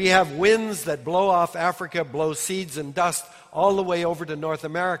 We have winds that blow off Africa, blow seeds and dust all the way over to North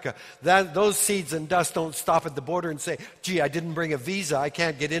America. Those seeds and dust don't stop at the border and say, gee, I didn't bring a visa, I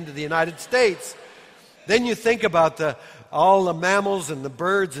can't get into the United States. Then you think about all the mammals and the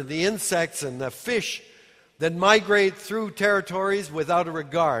birds and the insects and the fish that migrate through territories without a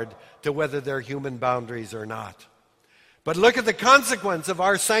regard to whether they're human boundaries or not. But look at the consequence of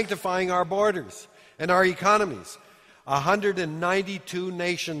our sanctifying our borders and our economies. 192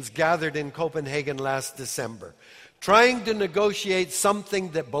 nations gathered in Copenhagen last December, trying to negotiate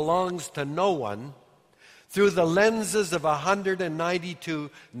something that belongs to no one through the lenses of 192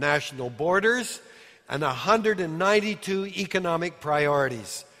 national borders and 192 economic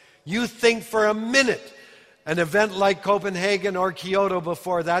priorities. You think for a minute an event like Copenhagen or Kyoto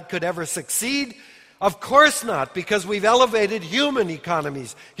before that could ever succeed? Of course not, because we've elevated human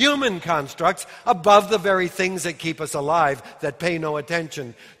economies, human constructs, above the very things that keep us alive, that pay no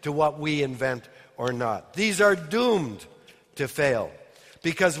attention to what we invent or not. These are doomed to fail,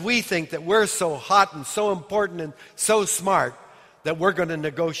 because we think that we're so hot and so important and so smart that we're going to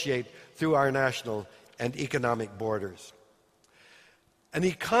negotiate through our national and economic borders. An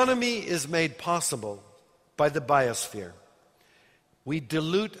economy is made possible by the biosphere. We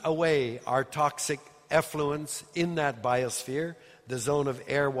dilute away our toxic effluents in that biosphere, the zone of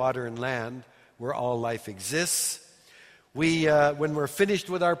air, water, and land, where all life exists. When we're finished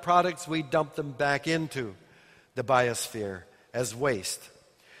with our products, we dump them back into the biosphere as waste.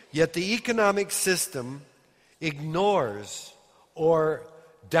 Yet the economic system ignores or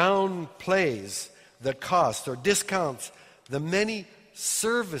downplays the cost or discounts the many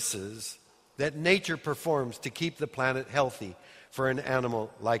services that nature performs to keep the planet healthy for an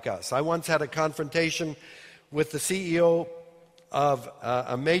animal like us. I once had a confrontation with the CEO of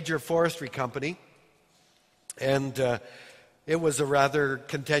a major forestry company, and it was a rather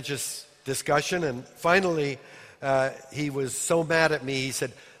contentious discussion, and finally he was so mad at me, he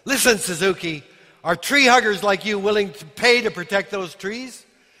said, "Listen, Suzuki, are tree huggers like you willing to pay to protect those trees?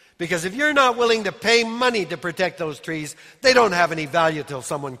 Because if you're not willing to pay money to protect those trees, they don't have any value till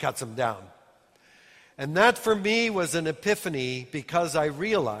someone cuts them down." And that for me was an epiphany, because I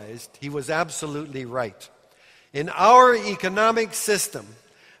realized he was absolutely right. In our economic system,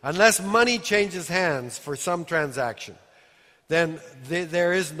 unless money changes hands for some transaction, then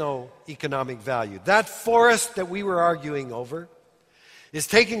there is no economic value. That forest that we were arguing over is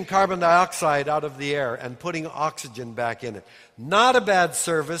taking carbon dioxide out of the air and putting oxygen back in it. Not a bad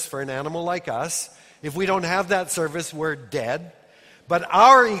service for an animal like us. If we don't have that service, we're dead. But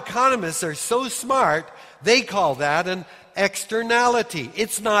our economists are so smart, they call that an externality.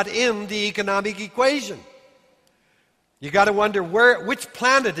 It's not in the economic equation. You got to wonder, which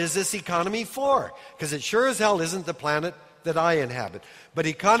planet is this economy for? Because it sure as hell isn't the planet that I inhabit. But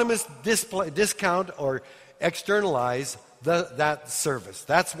economists discount or externalize that service.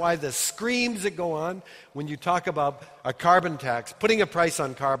 That's why the screams that go on when you talk about a carbon tax, putting a price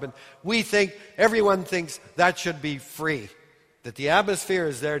on carbon, everyone thinks that should be free, that the atmosphere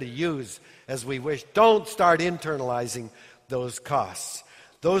is there to use as we wish. Don't start internalizing those costs.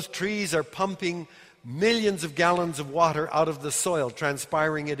 Those trees are pumping millions of gallons of water out of the soil,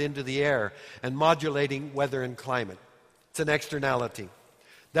 transpiring it into the air and modulating weather and climate. It's an externality.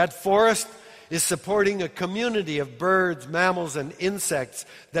 That forest is supporting a community of birds, mammals, and insects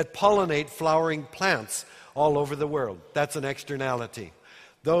that pollinate flowering plants all over the world. That's an externality.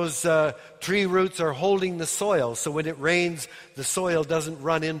 Those tree roots are holding the soil, so when it rains, the soil doesn't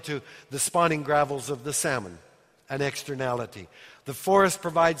run into the spawning gravels of the salmon. An externality. The forest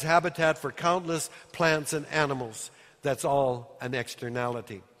provides habitat for countless plants and animals. That's all an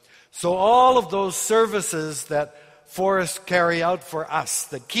externality. So all of those services that forests carry out for us,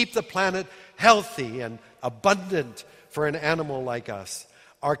 that keep the planet healthy and abundant for an animal like us,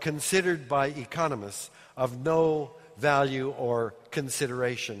 are considered by economists of no value or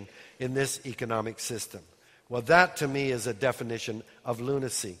consideration in this economic system. Well, that to me is a definition of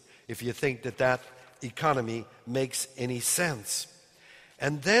lunacy, if you think that economy makes any sense.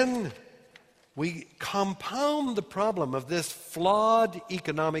 And then we compound the problem of this flawed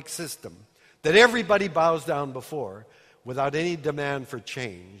economic system that everybody bows down before without any demand for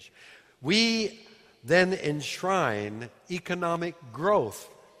change. We then enshrine economic growth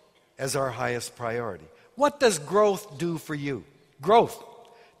as our highest priority. What does growth do for you? Growth,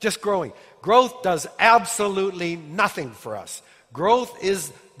 just growing. Growth does absolutely nothing for us. Growth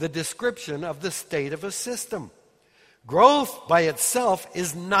is the description of the state of a system. Growth by itself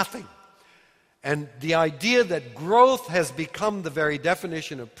is nothing. And the idea that growth has become the very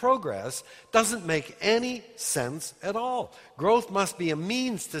definition of progress doesn't make any sense at all. Growth must be a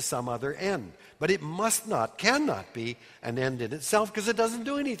means to some other end, but it cannot be an end in itself, because it doesn't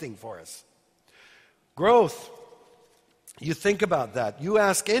do anything for us. Growth, you think about that. You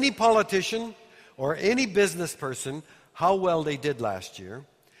ask any politician or any business person how well they did last year,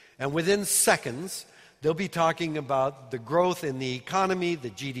 and within seconds, They'll be talking about the growth in the economy, the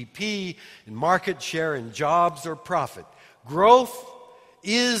GDP, in market share, in jobs or profit. Growth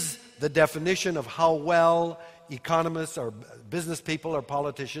is the definition of how well economists or business people or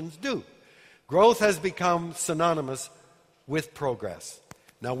politicians do. Growth has become synonymous with progress.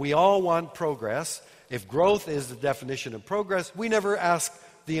 Now, we all want progress. If growth is the definition of progress, we never ask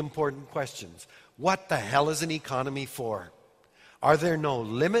the important questions. What the hell is an economy for? Are there no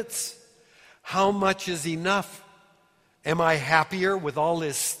limits? How much is enough? Am I happier with all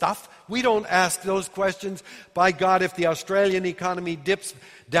this stuff? We don't ask those questions. By God, if the Australian economy dips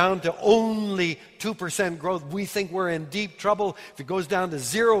down to only 2% growth, we think we're in deep trouble. If it goes down to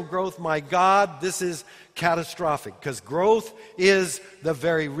zero growth, my God, this is catastrophic, because growth is the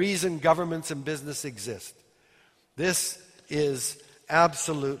very reason governments and business exist. This is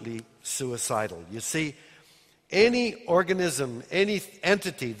absolutely suicidal. You see, any organism, any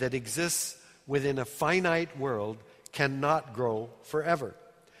entity that exists within a finite world cannot grow forever.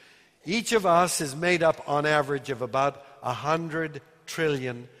 Each of us is made up on average of about 100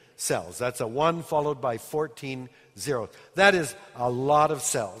 trillion cells. That's a 1 followed by 14 zeros. That is a lot of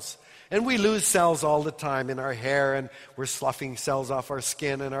cells. And we lose cells all the time in our hair, and we're sloughing cells off our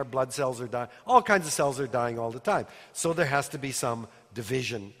skin, and our blood cells are dying. All kinds of cells are dying all the time. So there has to be some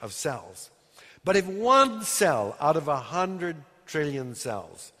division of cells. But if one cell out of 100 trillion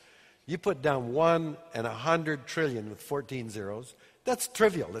cells, you put down 1 and 100 trillion with 14 zeros, that's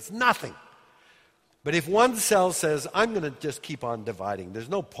trivial. It's nothing. But if one cell says, I'm going to just keep on dividing, there's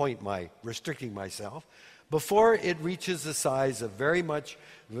no point my restricting myself, before it reaches the size of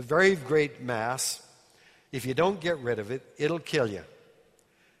very great mass, if you don't get rid of it, it'll kill you.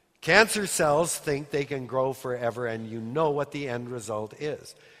 Cancer cells think they can grow forever, and you know what the end result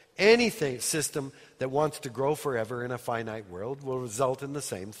is. Any system that wants to grow forever in a finite world will result in the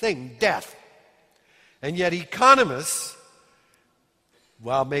same thing, death. And yet economists,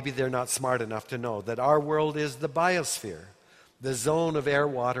 well, maybe they're not smart enough to know that our world is the biosphere, the zone of air,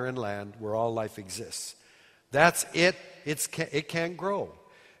 water, and land where all life exists. That's it. It can't grow.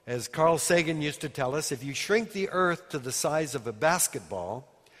 As Carl Sagan used to tell us, if you shrink the earth to the size of a basketball,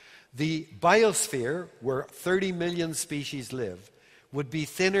 the biosphere, where 30 million species live, would be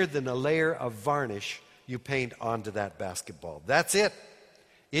thinner than a layer of varnish you paint onto that basketball. That's it.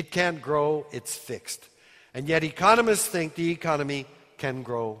 It can't grow. It's fixed. And yet economists think the economy can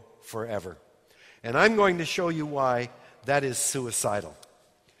grow forever. And I'm going to show you why that is suicidal.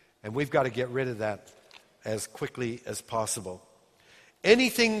 And we've got to get rid of that as quickly as possible.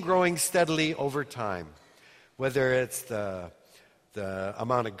 Anything growing steadily over time, whether it's the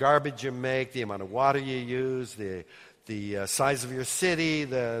amount of garbage you make, the amount of water you use, the size of your city,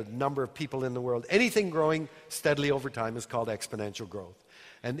 the number of people in the world, anything growing steadily over time is called exponential growth.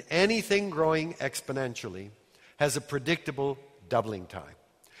 And anything growing exponentially has a predictable doubling time.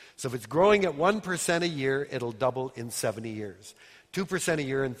 So if it's growing at 1% a year, it'll double in 70 years. 2% a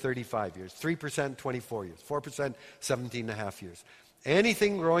year in 35 years. 3% 24 years. 4% 17 and a half years.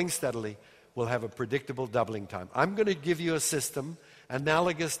 Anything growing steadily will have a predictable doubling time. I'm going to give you a system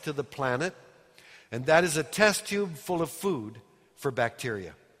analogous to the planet, and that is a test tube full of food for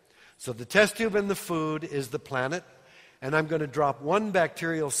bacteria. So the test tube and the food is the planet, and I'm going to drop one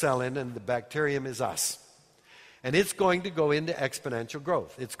bacterial cell in, and the bacterium is us. And it's going to go into exponential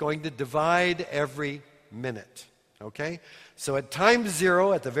growth. It's going to divide every minute. Okay? So at time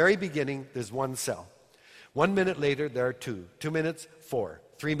 0, at the very beginning, there's one cell. 1 minute later, there are 2. 2 minutes, 4.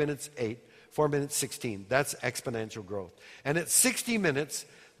 3 minutes, 8. 4 minutes, 16. That's exponential growth. And at 60 minutes,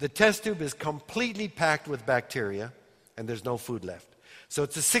 the test tube is completely packed with bacteria, and there's no food left. So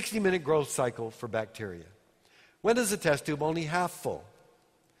it's a 60-minute growth cycle for bacteria. When is the test tube only half full?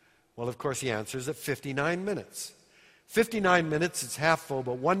 Well, of course, the answer is at 59 minutes. 59 minutes, it's half full,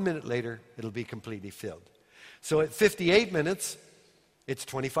 but 1 minute later, it'll be completely filled. So at 58 minutes, it's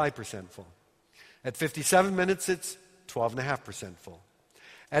 25% full. At 57 minutes, it's 12.5% full.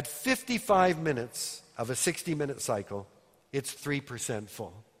 At 55 minutes of a 60-minute cycle, it's 3%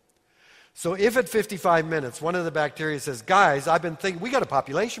 full. So if at 55 minutes, one of the bacteria says, guys, I've been thinking, we got a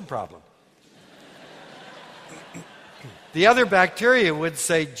population problem. The other bacteria would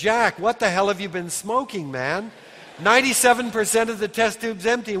say, Jack, what the hell have you been smoking, man? 97% of the test tube's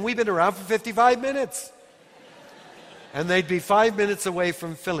empty, and we've been around for 55 minutes. And they'd be 5 minutes away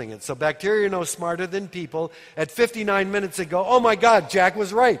from filling it. So bacteria are no smarter than people. At 59 minutes, they go, oh my God, Jack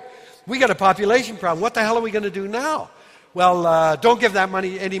was right. We got a population problem. What the hell are we going to do now? Well, don't give that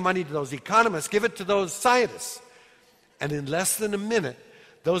money, any money to those economists. Give it to those scientists. And in less than a minute,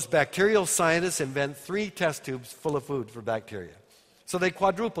 those bacterial scientists invent 3 test tubes full of food for bacteria. So they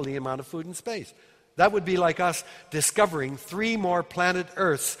quadruple the amount of food in space. That would be like us discovering 3 more planet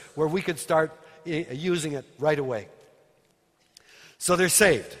Earths where we could start using it right away. So they're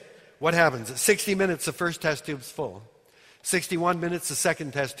saved. What happens? At 60 minutes, the first test tube's full. 61 minutes, the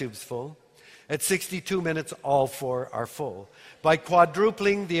second test tube's full. At 62 minutes, all 4 are full. By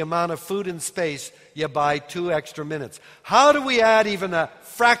quadrupling the amount of food and space, you buy 2 extra minutes. How do we add even a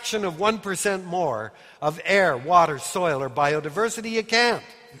fraction of 1% more of air, water, soil, or biodiversity? You can't.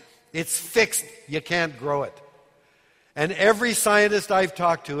 It's fixed. You can't grow it. And every scientist I've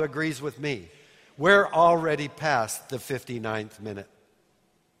talked to agrees with me. We're already past the 59th minute.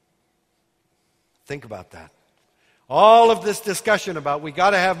 Think about that. All of this discussion about we got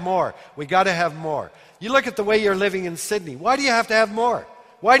to have more, we got to have more. You look at the way you're living in Sydney. Why do you have to have more?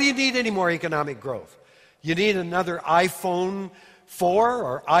 Why do you need any more economic growth? You need another iPhone 4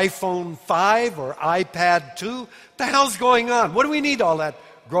 or iPhone 5 or iPad 2? What the hell's going on? What do we need all that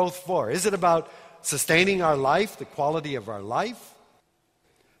growth for? Is it about sustaining our life, the quality of our life?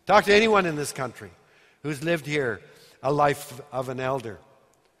 Talk to anyone in this country who's lived here a life of an elder.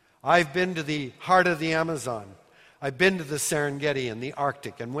 I've been to the heart of the Amazon. I've been to the Serengeti and the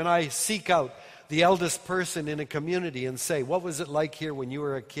Arctic. And when I seek out the eldest person in a community and say, what was it like here when you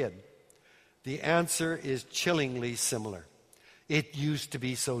were a kid? The answer is chillingly similar. It used to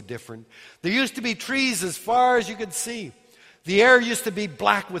be so different. There used to be trees as far as you could see. The air used to be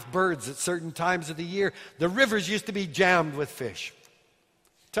black with birds at certain times of the year. The rivers used to be jammed with fish.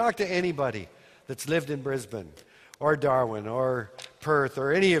 Talk to anybody that's lived in Brisbane or Darwin or Perth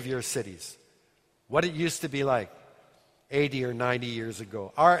or any of your cities. What it used to be like 80 or 90 years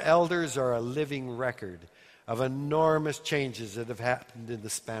ago. Our elders are a living record of enormous changes that have happened in the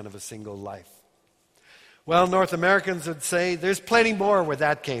span of a single life. Well, North Americans would say there's plenty more where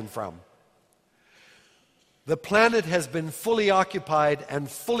that came from. The planet has been fully occupied and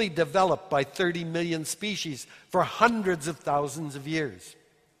fully developed by 30 million species for hundreds of thousands of years.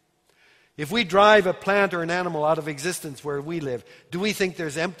 If we drive a plant or an animal out of existence where we live, do we think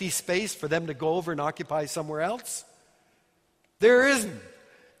there's empty space for them to go over and occupy somewhere else? There isn't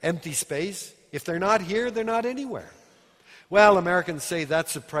empty space. If they're not here, they're not anywhere. Well, Americans say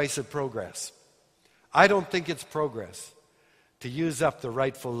that's the price of progress. I don't think it's progress to use up the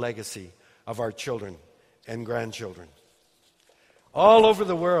rightful legacy of our children and grandchildren. All over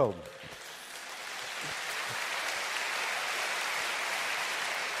the world,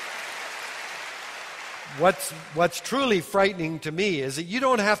 What's truly frightening to me is that you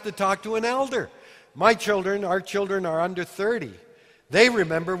don't have to talk to an elder. My children, our children are under 30. They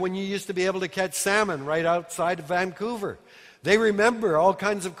remember when you used to be able to catch salmon right outside of Vancouver. They remember all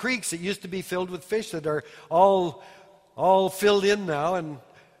kinds of creeks that used to be filled with fish that are all filled in now and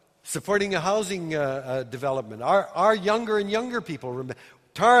supporting a housing development. Our younger and younger people remember.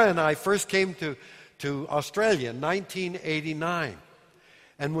 Tara and I first came to Australia in 1989.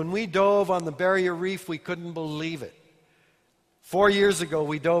 And when we dove on the Barrier Reef, we couldn't believe it. 4 years ago,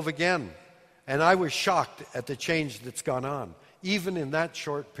 we dove again. And I was shocked at the change that's gone on, even in that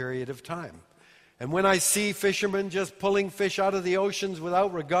short period of time. And when I see fishermen just pulling fish out of the oceans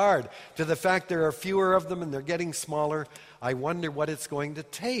without regard to the fact there are fewer of them and they're getting smaller, I wonder what it's going to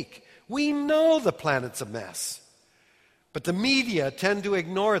take. We know the planet's a mess. But the media tend to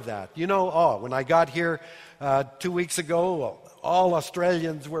ignore that. You know, when I got here 2 weeks ago, all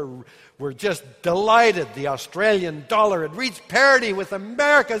Australians were just delighted. The Australian dollar had reached parity with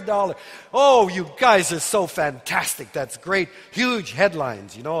America's dollar. Oh, you guys are so fantastic. That's great. Huge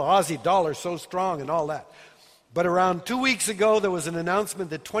headlines. You know, Aussie dollar so strong and all that. But around 2 weeks ago, there was an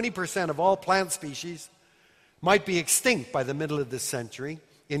announcement that 20% of all plant species might be extinct by the middle of this century.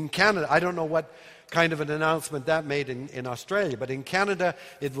 In Canada, I don't know what kind of an announcement that made in Australia. But in Canada,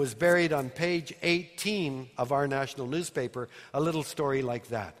 it was buried on page 18 of our national newspaper, a little story like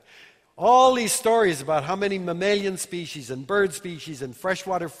that. All these stories about how many mammalian species and bird species and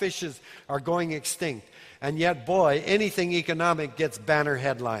freshwater fishes are going extinct. And yet, boy, anything economic gets banner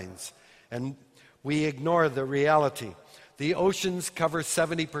headlines. And we ignore the reality. The oceans cover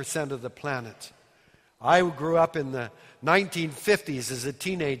 70% of the planet. I grew up in the 1950s as a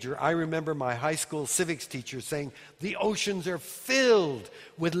teenager. I remember my high school civics teacher saying, the oceans are filled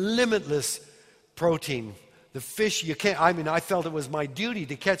with limitless protein. The fish, I felt it was my duty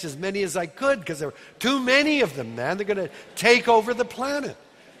to catch as many as I could because there were too many of them, man. They're going to take over the planet.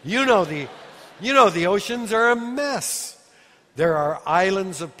 You know the oceans are a mess. There are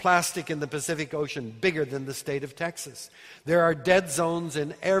islands of plastic in the Pacific Ocean bigger than the state of Texas. There are dead zones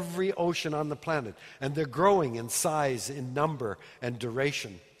in every ocean on the planet, and they're growing in size, in number, and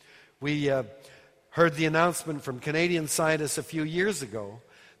duration. We heard the announcement from Canadian scientists a few years ago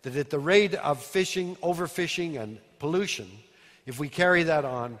that at the rate of fishing, overfishing, and pollution, if we carry that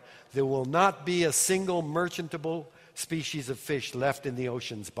on, there will not be a single merchantable species of fish left in the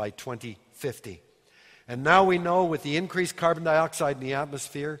oceans by 2050. And now we know with the increased carbon dioxide in the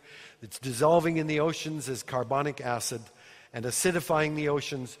atmosphere, it's dissolving in the oceans as carbonic acid and acidifying the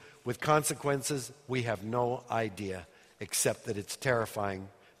oceans with consequences we have no idea, except that it's terrifying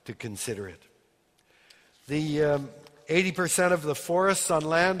to consider it. The 80% of the forests on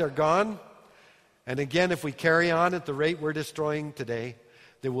land are gone. And again, if we carry on at the rate we're destroying today,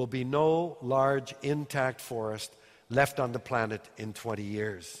 there will be no large intact forest left on the planet in 20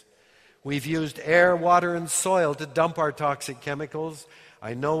 years. We've used air, water, and soil to dump our toxic chemicals.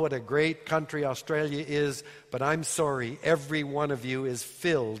 I know what a great country Australia is, but I'm sorry, every one of you is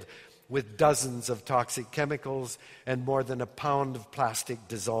filled with dozens of toxic chemicals and more than a pound of plastic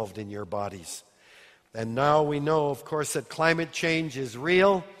dissolved in your bodies. And now we know, of course, that climate change is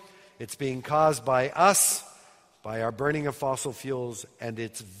real. It's being caused by us, by our burning of fossil fuels, and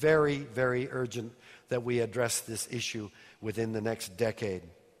it's very, very urgent that we address this issue within the next decade.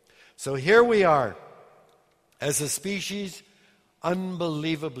 So here we are, as a species,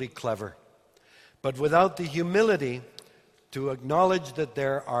 unbelievably clever, but without the humility to acknowledge that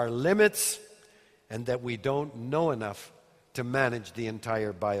there are limits and that we don't know enough to manage the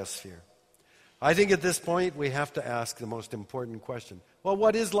entire biosphere. I think at this point we have to ask the most important question. Well,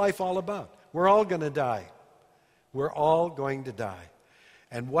 what is life all about? We're all going to die. We're all going to die.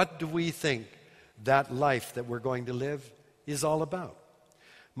 And what do we think that life that we're going to live is all about?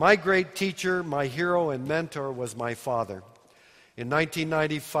 My great teacher, my hero and mentor was my father. In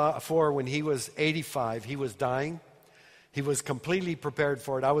 1994, when he was 85, he was dying. He was completely prepared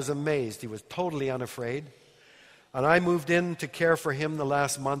for it. I was amazed. He was totally unafraid. And I moved in to care for him the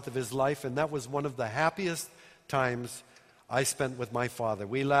last month of his life, and that was one of the happiest times I spent with my father.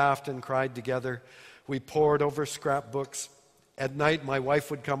 We laughed and cried together. We pored over scrapbooks. At night, my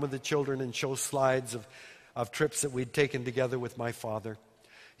wife would come with the children and show slides of trips that we'd taken together with my father.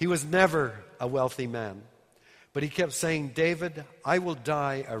 He was never a wealthy man, but he kept saying, "David, I will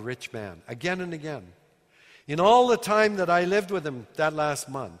die a rich man," again and again. In all the time that I lived with him that last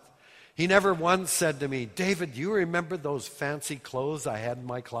month, he never once said to me, "David, do you remember those fancy clothes I had in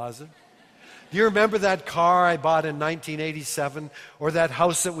my closet? Do you remember that car I bought in 1987 or that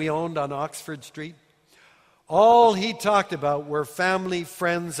house that we owned on Oxford Street?" All he talked about were family,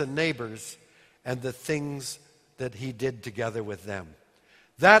 friends, and neighbors and the things that he did together with them.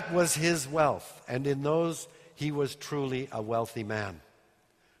 That was his wealth, and in those, he was truly a wealthy man.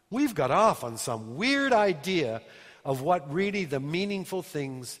 We've got off on some weird idea of what really the meaningful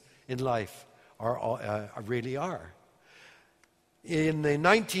things in life really are. In the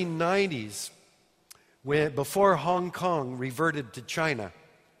 1990s, before Hong Kong reverted to China,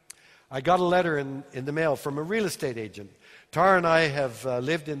 I got a letter in the mail from a real estate agent. Tara and I have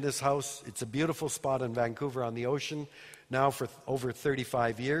lived in this house. It's a beautiful spot in Vancouver on the ocean now for over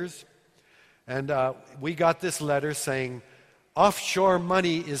 35 years. And we got this letter saying, "Offshore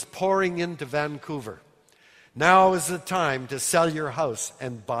money is pouring into Vancouver. Now is the time to sell your house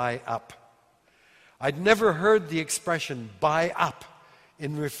and buy up." I'd never heard the expression "buy up"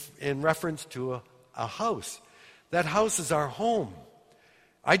 in reference to a house. That house is our home.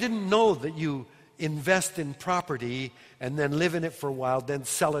 I didn't know that you invest in property and then live in it for a while, then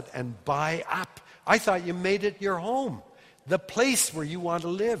sell it and buy up. I thought you made it your home, the place where you want to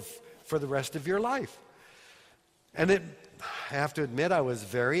live for the rest of your life. And I have to admit, I was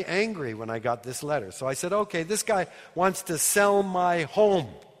very angry when I got this letter. So I said, okay, this guy wants to sell my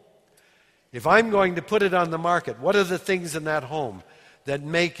home. If I'm going to put it on the market, what are the things in that home that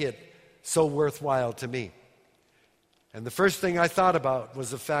make it so worthwhile to me? And the first thing I thought about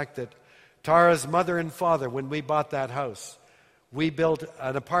was the fact that Tara's mother and father, when we bought that house, we built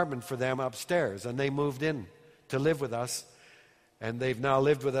an apartment for them upstairs, and they moved in to live with us. And they've now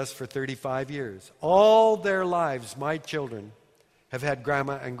lived with us for 35 years. All their lives, my children have had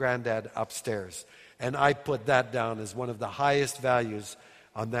grandma and granddad upstairs. And I put that down as one of the highest values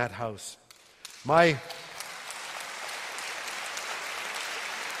on that house. My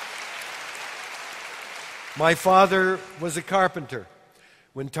father was a carpenter.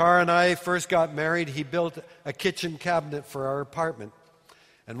 When Tara and I first got married, he built a kitchen cabinet for our apartment.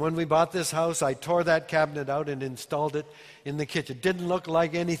 And when we bought this house, I tore that cabinet out and installed it in the kitchen. It didn't look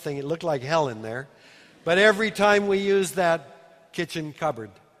like anything. It looked like hell in there. But every time we use that kitchen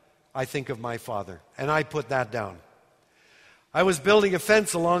cupboard, I think of my father. And I put that down. I was building a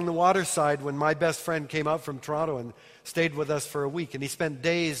fence along the waterside when my best friend came out from Toronto and stayed with us for a week. And he spent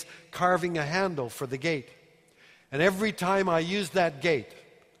days carving a handle for the gate. And every time I used that gate,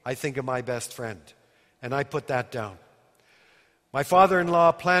 I think of my best friend, and I put that down. My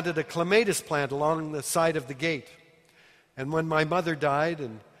father-in-law planted a clematis plant along the side of the gate. And when my mother died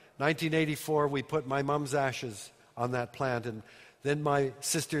in 1984, we put my mom's ashes on that plant. And then my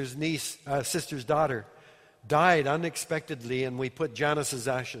sister's daughter died unexpectedly, and we put Janice's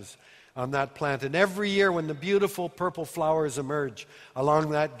ashes on that plant. And every year when the beautiful purple flowers emerge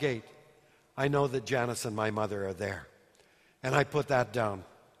along that gate, I know that Janice and my mother are there. And I put that down.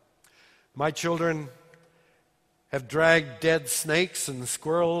 My children have dragged dead snakes and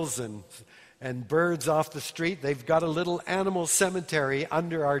squirrels and birds off the street. They've got a little animal cemetery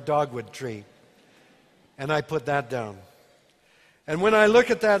under our dogwood tree. And I put that down. And when I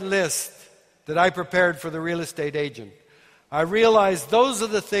look at that list that I prepared for the real estate agent, I realize those are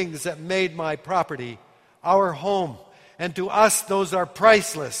the things that made my property our home. And to us, those are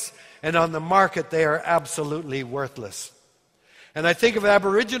priceless. And on the market, they are absolutely worthless. And I think of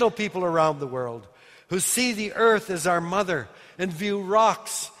Aboriginal people around the world who see the earth as our mother and view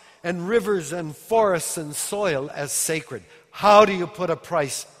rocks and rivers and forests and soil as sacred. How do you put a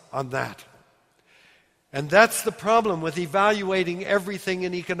price on that? And that's the problem with evaluating everything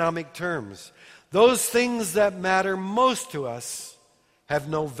in economic terms. Those things that matter most to us have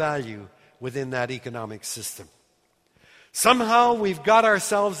no value within that economic system. Somehow we've got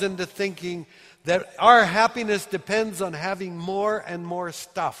ourselves into thinking that our happiness depends on having more and more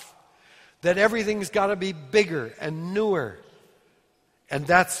stuff. That everything's got to be bigger and newer. And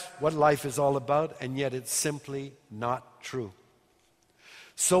that's what life is all about, and yet it's simply not true.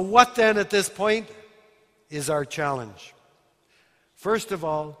 So what then at this point is our challenge? First of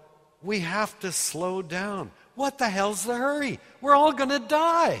all, we have to slow down. What the hell's the hurry? We're all going to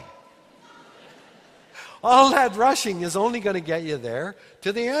die. All that rushing is only going to get you there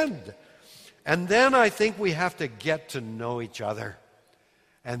to the end. And then I think we have to get to know each other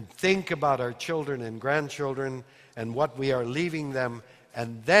and think about our children and grandchildren and what we are leaving them.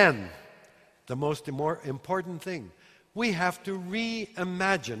 And then, the most important thing, we have to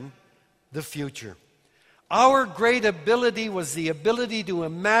reimagine the future. Our great ability was the ability to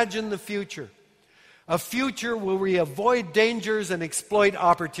imagine the future. A future where we avoid dangers and exploit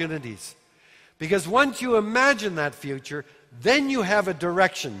opportunities. Because once you imagine that future, then you have a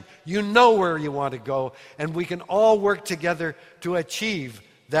direction. You know where you want to go, and we can all work together to achieve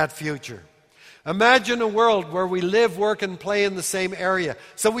that future. Imagine a world where we live, work, and play in the same area.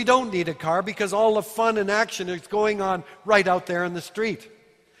 So we don't need a car because all the fun and action is going on right out there in the street.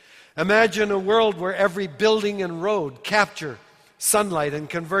 Imagine a world where every building and road capture sunlight and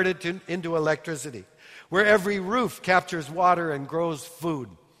convert it into electricity. Where every roof captures water and grows food.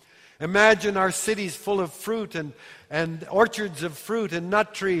 Imagine our cities full of fruit and orchards of fruit and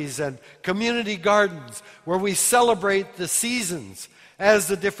nut trees and community gardens where we celebrate the seasons as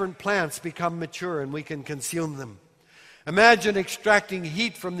the different plants become mature and we can consume them. Imagine extracting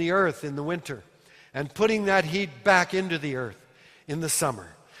heat from the earth in the winter and putting that heat back into the earth in the summer.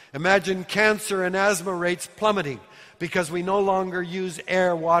 Imagine cancer and asthma rates plummeting because we no longer use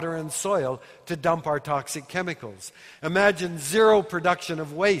air, water, and soil to dump our toxic chemicals. Imagine zero production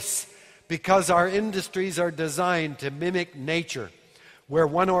of waste because our industries are designed to mimic nature, where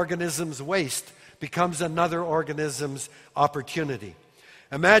one organism's waste becomes another organism's opportunity.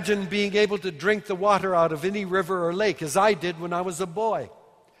 Imagine being able to drink the water out of any river or lake, as I did when I was a boy.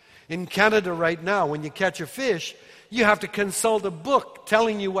 In Canada right now, when you catch a fish, you have to consult a book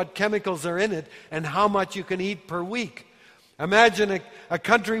telling you what chemicals are in it and how much you can eat per week. Imagine a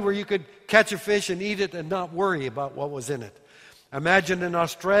country where you could catch a fish and eat it and not worry about what was in it. Imagine an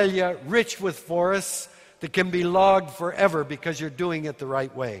Australia rich with forests that can be logged forever because you're doing it the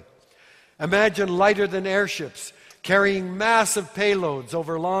right way. Imagine lighter than airships carrying massive payloads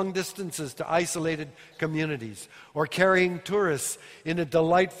over long distances to isolated communities, or carrying tourists in a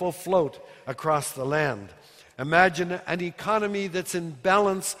delightful float across the land. Imagine an economy that's in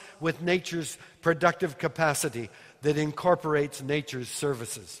balance with nature's productive capacity that incorporates nature's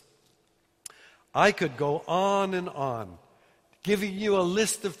services. I could go on, giving you a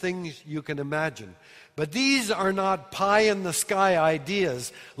list of things you can imagine. But these are not pie-in-the-sky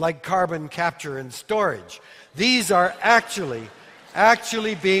ideas like carbon capture and storage. These are actually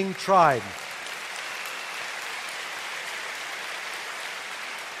being tried.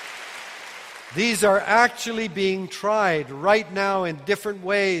 These are actually being tried right now in different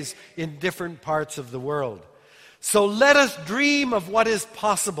ways in different parts of the world. So let us dream of what is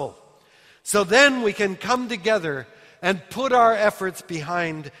possible. So then we can come together and put our efforts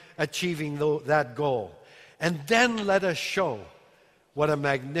behind achieving that goal. And then let us show what a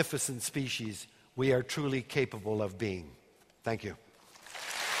magnificent species we are truly capable of being. Thank you.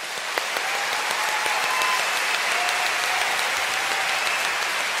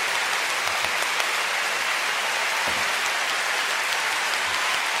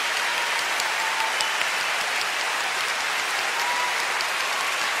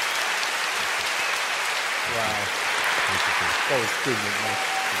 That was brilliant.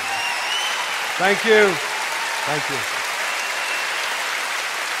 Thank you. Thank you.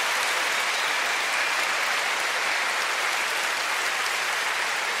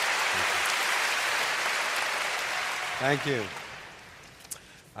 Thank you.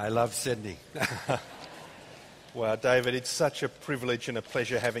 I love Sydney. Well, David, it's such a privilege and a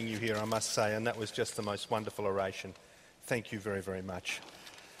pleasure having you here, I must say, and that was just the most wonderful oration. Thank you very, very much.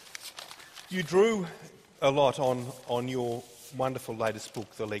 You drew a lot on your wonderful latest book,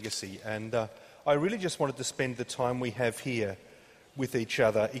 The Legacy, and I really just wanted to spend the time we have here with each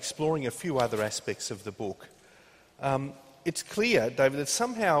other exploring a few other aspects of the book. It's clear, David, that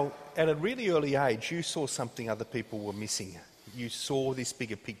somehow at a really early age you saw something other people were missing. You saw this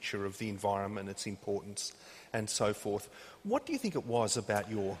bigger picture of the environment, its importance, and so forth. What do you think it was about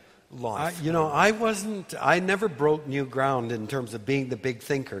your life? I never broke new ground in terms of being the big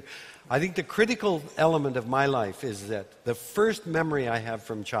thinker. I think the critical element of my life is that the first memory I have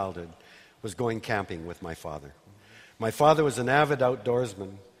from childhood was going camping with my father. My father was an avid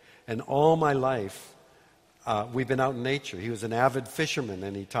outdoorsman, and all my life we've been out in nature. He was an avid fisherman,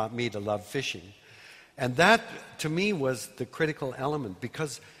 and he taught me to love fishing. And that, to me, was the critical element,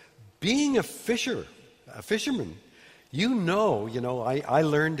 because being a fisherman, I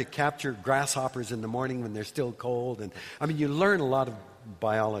learned to capture grasshoppers in the morning when they're still cold. And you learn a lot of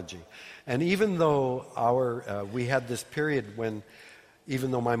biology. And even though we had this period when, even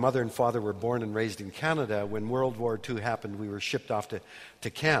though my mother and father were born and raised in Canada, when World War II happened, we were shipped off to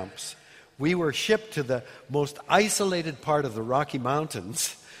camps. We were shipped to the most isolated part of the Rocky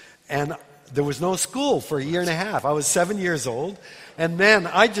Mountains, and there was no school for a year and a half. I was 7 years old, and then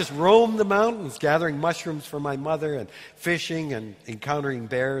I just roamed the mountains, gathering mushrooms for my mother and fishing and encountering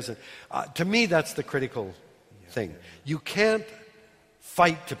bears. And to me, that's the critical thing. You can't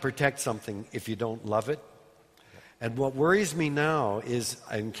fight to protect something if you don't love it. And what worries me now is,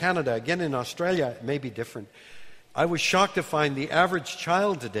 in Canada, again in Australia, it may be different. I was shocked to find the average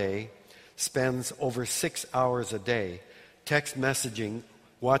child today spends over 6 hours a day text messaging,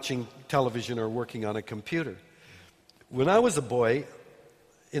 watching television, or working on a computer. When I was a boy,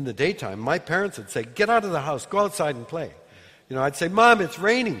 in the daytime, my parents would say, "Get out of the house, go outside and play." I'd say, "Mom, it's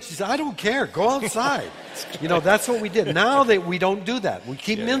raining." She said, "I don't care, go outside." That's what we did. Now that we don't do that. We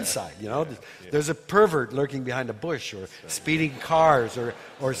keep them inside. There's a pervert lurking behind a bush, or speeding cars,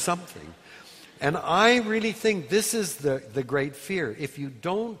 or something. And I really think this is the great fear. If you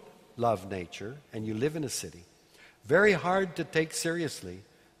don't love nature and you live in a city, very hard to take seriously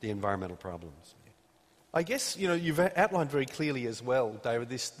the environmental problems. I guess, you've outlined very clearly as well, David,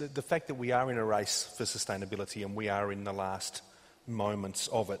 the fact that we are in a race for sustainability and we are in the last moments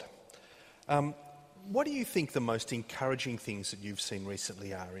of it. What do you think the most encouraging things that you've seen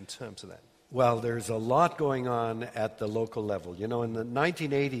recently are in terms of that? Well, there's a lot going on at the local level. In the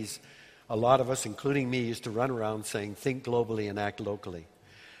 1980s, a lot of us, including me, used to run around saying, "Think globally and act locally."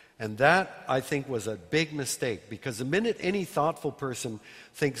 And that, I think, was a big mistake, because the minute any thoughtful person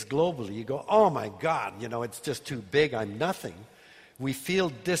thinks globally, you go, "Oh my God, it's just too big, I'm nothing." We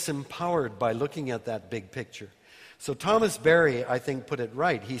feel disempowered by looking at that big picture. So Thomas Berry, I think, put it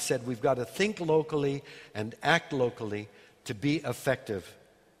right. He said we've got to think locally and act locally to be effective,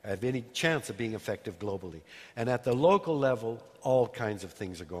 have any chance of being effective globally. And at the local level, all kinds of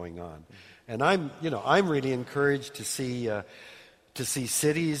things are going on. And I'm really encouraged to see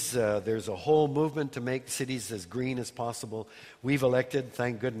cities. There's a whole movement to make cities as green as possible. We've elected,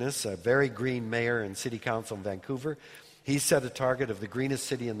 thank goodness, a very green mayor and city council in Vancouver. He set a target of the greenest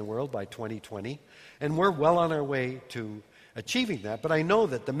city in the world by 2020, and we're well on our way to achieving that. But I know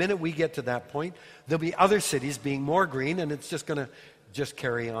that the minute we get to that point, there'll be other cities being more green, and it's just going to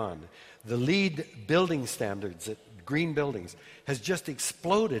carry on. The LEED building standards at green buildings has just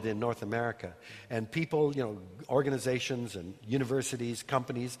exploded in North America. And people, organizations and universities,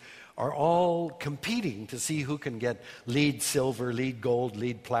 companies are all competing to see who can get LEED silver, LEED gold,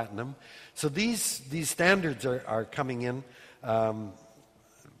 LEED platinum. So these standards are coming in.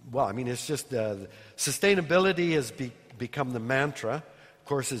 It's just sustainability has become the mantra. Of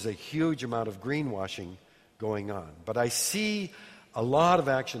course, there's a huge amount of greenwashing going on. But I see a lot of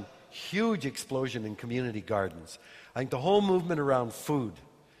action, huge explosion in community gardens. I think the whole movement around food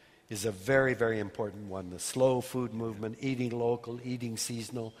is a very, very important one. The slow food movement, eating local, eating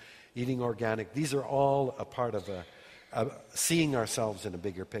seasonal, eating organic. These are all a part of seeing ourselves in a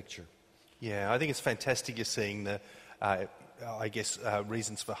bigger picture. Yeah, I think it's fantastic you're seeing the,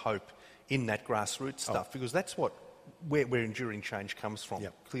 reasons for hope in that grassroots stuff, because that's what where enduring change comes from,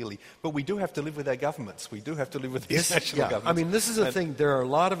 Yep. clearly. But we do have to live with our governments. We do have to live with these national Yeah, governments. I mean, this is the And- thing. There are a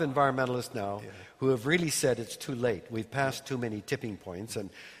lot of environmentalists now who have really said it's too late. We've passed too many tipping points. And,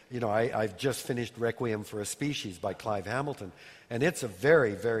 you know, I've just finished Requiem for a Species by Clive Hamilton. And it's a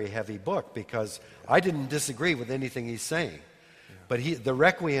very, very heavy book because I didn't disagree with anything he's saying. But the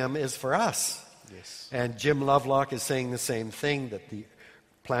Requiem is for us. Yes. And Jim Lovelock is saying the same thing, that the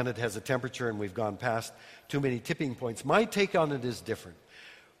planet has a temperature and we've gone past too many tipping points. My take on it is different.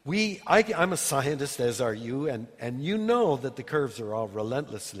 I'm a scientist, as are you, and you know that the curves are all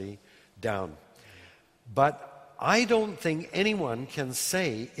relentlessly down. But I don't think anyone can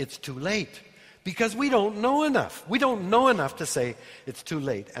say it's too late because we don't know enough. We don't know enough to say it's too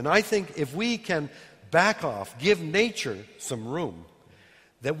late. And I think if we can back off, give nature some room,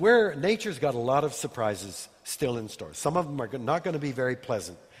 that nature's got a lot of surprises still in store. Some of them are not going to be very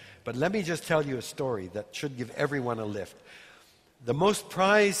pleasant. But let me just tell you a story that should give everyone a lift. The most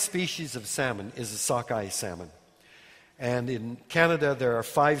prized species of salmon is a sockeye salmon. And in Canada, there are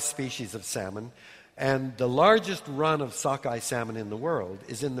 5 species of salmon. And the largest run of sockeye salmon in the world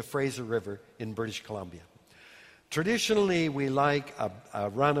is in the Fraser River in British Columbia. Traditionally, we like a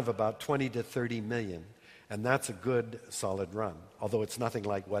run of about 20 to 30 million. And that's a good, solid run, although it's nothing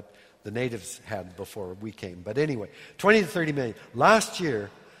like what the natives had before we came. But anyway, 20 to 30 million. Last year,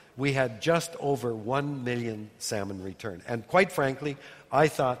 we had just over 1 million salmon return. And quite frankly, I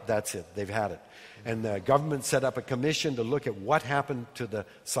thought that's it. They've had it. And the government set up a commission to look at what happened to the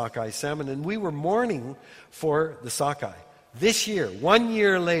sockeye salmon. And we were mourning for the sockeye. This year, 1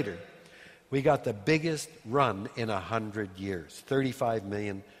 year later, we got the biggest run in 100 years, 35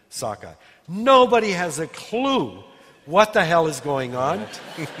 million sockeye. Nobody has a clue what the hell is going on.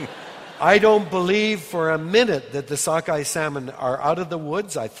 I don't believe for a minute that the sockeye salmon are out of the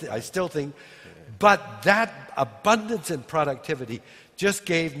woods. I still think. But that abundance and productivity just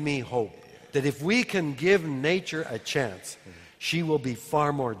gave me hope that if we can give nature a chance, she will be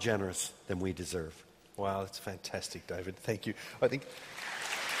far more generous than we deserve. Wow, that's fantastic, David. Thank you. I think...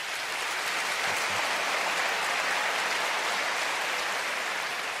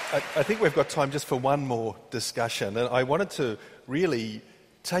 I think we've got time just for one more discussion, and I wanted to really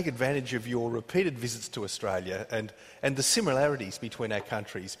take advantage of your repeated visits to Australia and the similarities between our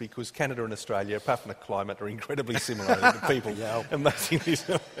countries, because Canada and Australia, apart from the climate, are incredibly similar. The people amazingly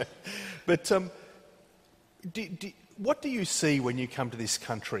similar. But what do you see when you come to this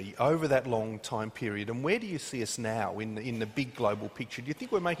country over that long time period, and where do you see us now in the big global picture? Do you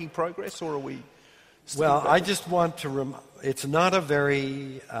think we're making progress, or are we... Well, I just want to it's not a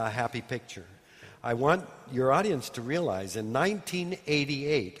very happy picture. I want your audience to realize in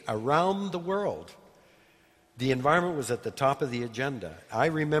 1988, around the world, the environment was at the top of the agenda. I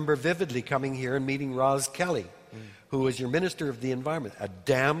remember vividly coming here and meeting Roz Kelly, who was your Minister of the Environment, a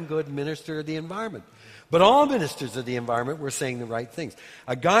damn good Minister of the Environment. But all ministers of the environment were saying the right things.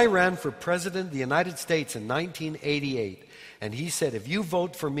 A guy ran for President of the United States in 1988, and he said, if you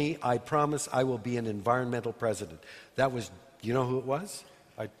vote for me, I promise I will be an environmental president. That was, you know who it was?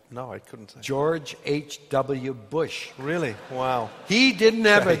 No, I couldn't say. George H.W. Bush. Really? Wow. He didn't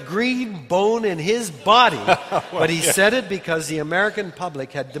have a green bone in his body, but he said it because the American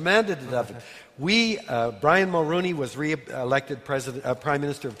public had demanded it of him. Brian Mulroney was re-elected Prime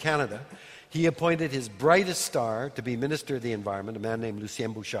Minister of Canada. He appointed his brightest star to be Minister of the Environment, a man named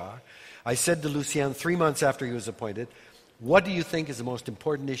Lucien Bouchard. I said to Lucien 3 months after he was appointed, what do you think is the most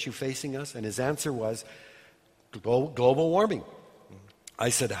important issue facing us? And his answer was global warming. I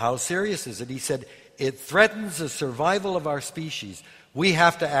said, how serious is it? He said, it threatens the survival of our species. We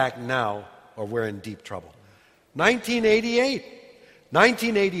have to act now or we're in deep trouble.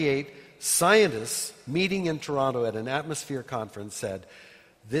 1988, scientists meeting in Toronto at an atmosphere conference said,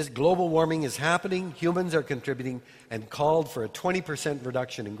 this global warming is happening, humans are contributing, and called for a 20%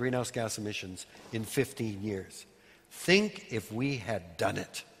 reduction in greenhouse gas emissions in 15 years. Think if we had done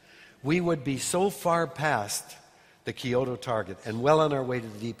it. We would be so far past the Kyoto target and well on our way to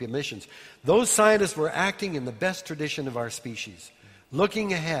the deep emissions. Those scientists were acting in the best tradition of our species,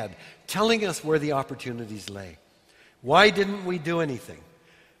 looking ahead, telling us where the opportunities lay. Why didn't we do anything?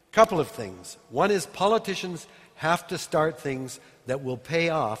 Couple of things. One is politicians have to start things that will pay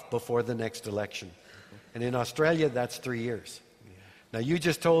off before the next election. And in Australia, that's 3 years. Now, you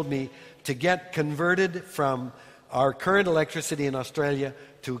just told me to get converted from our current electricity in Australia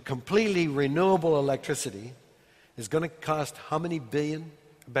to completely renewable electricity is going to cost how many billion?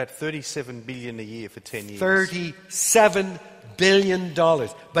 About $37 billion a year for 10 years. $37 billion.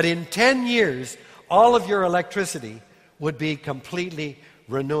 But in 10 years, all of your electricity would be completely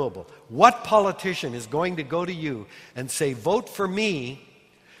renewable. What politician is going to go to you and say, vote for me,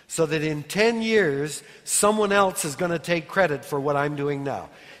 so that in 10 years, someone else is going to take credit for what I'm doing now?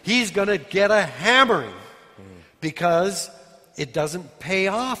 He's going to get a hammering because it doesn't pay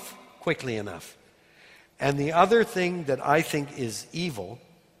off quickly enough. And the other thing that I think is evil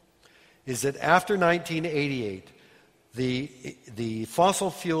is that after 1988, the fossil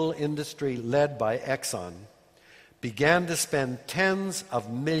fuel industry led by Exxon began to spend tens of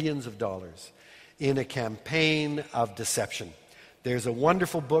millions of dollars in a campaign of deception. There's a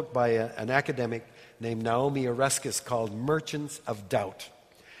wonderful book by an academic named Naomi Oreskes called Merchants of Doubt.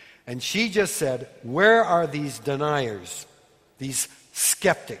 And she just said, where are these deniers, these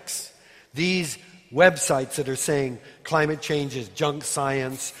skeptics, these websites that are saying climate change is junk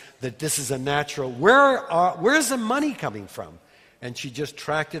science, that this is a natural, where's the money coming from? And she just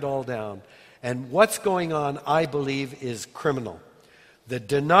tracked it all down. And what's going on, I believe, is criminal. The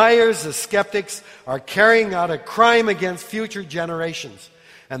deniers, the skeptics, are carrying out a crime against future generations.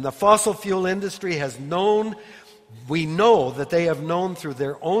 And the fossil fuel industry has known, we know that they have known through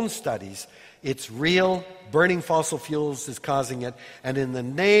their own studies, it's real, burning fossil fuels is causing it, and in the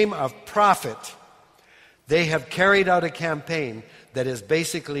name of profit, they have carried out a campaign that has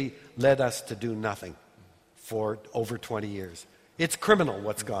basically led us to do nothing for over 20 years. It's criminal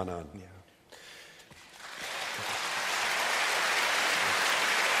what's gone on. Yeah.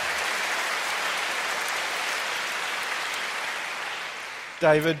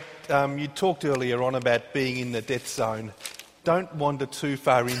 David, you talked earlier on about being in the death zone. Don't wander too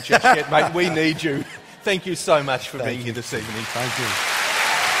far in just yet, mate. We need you. Thank you so much for being here this evening. Thank you.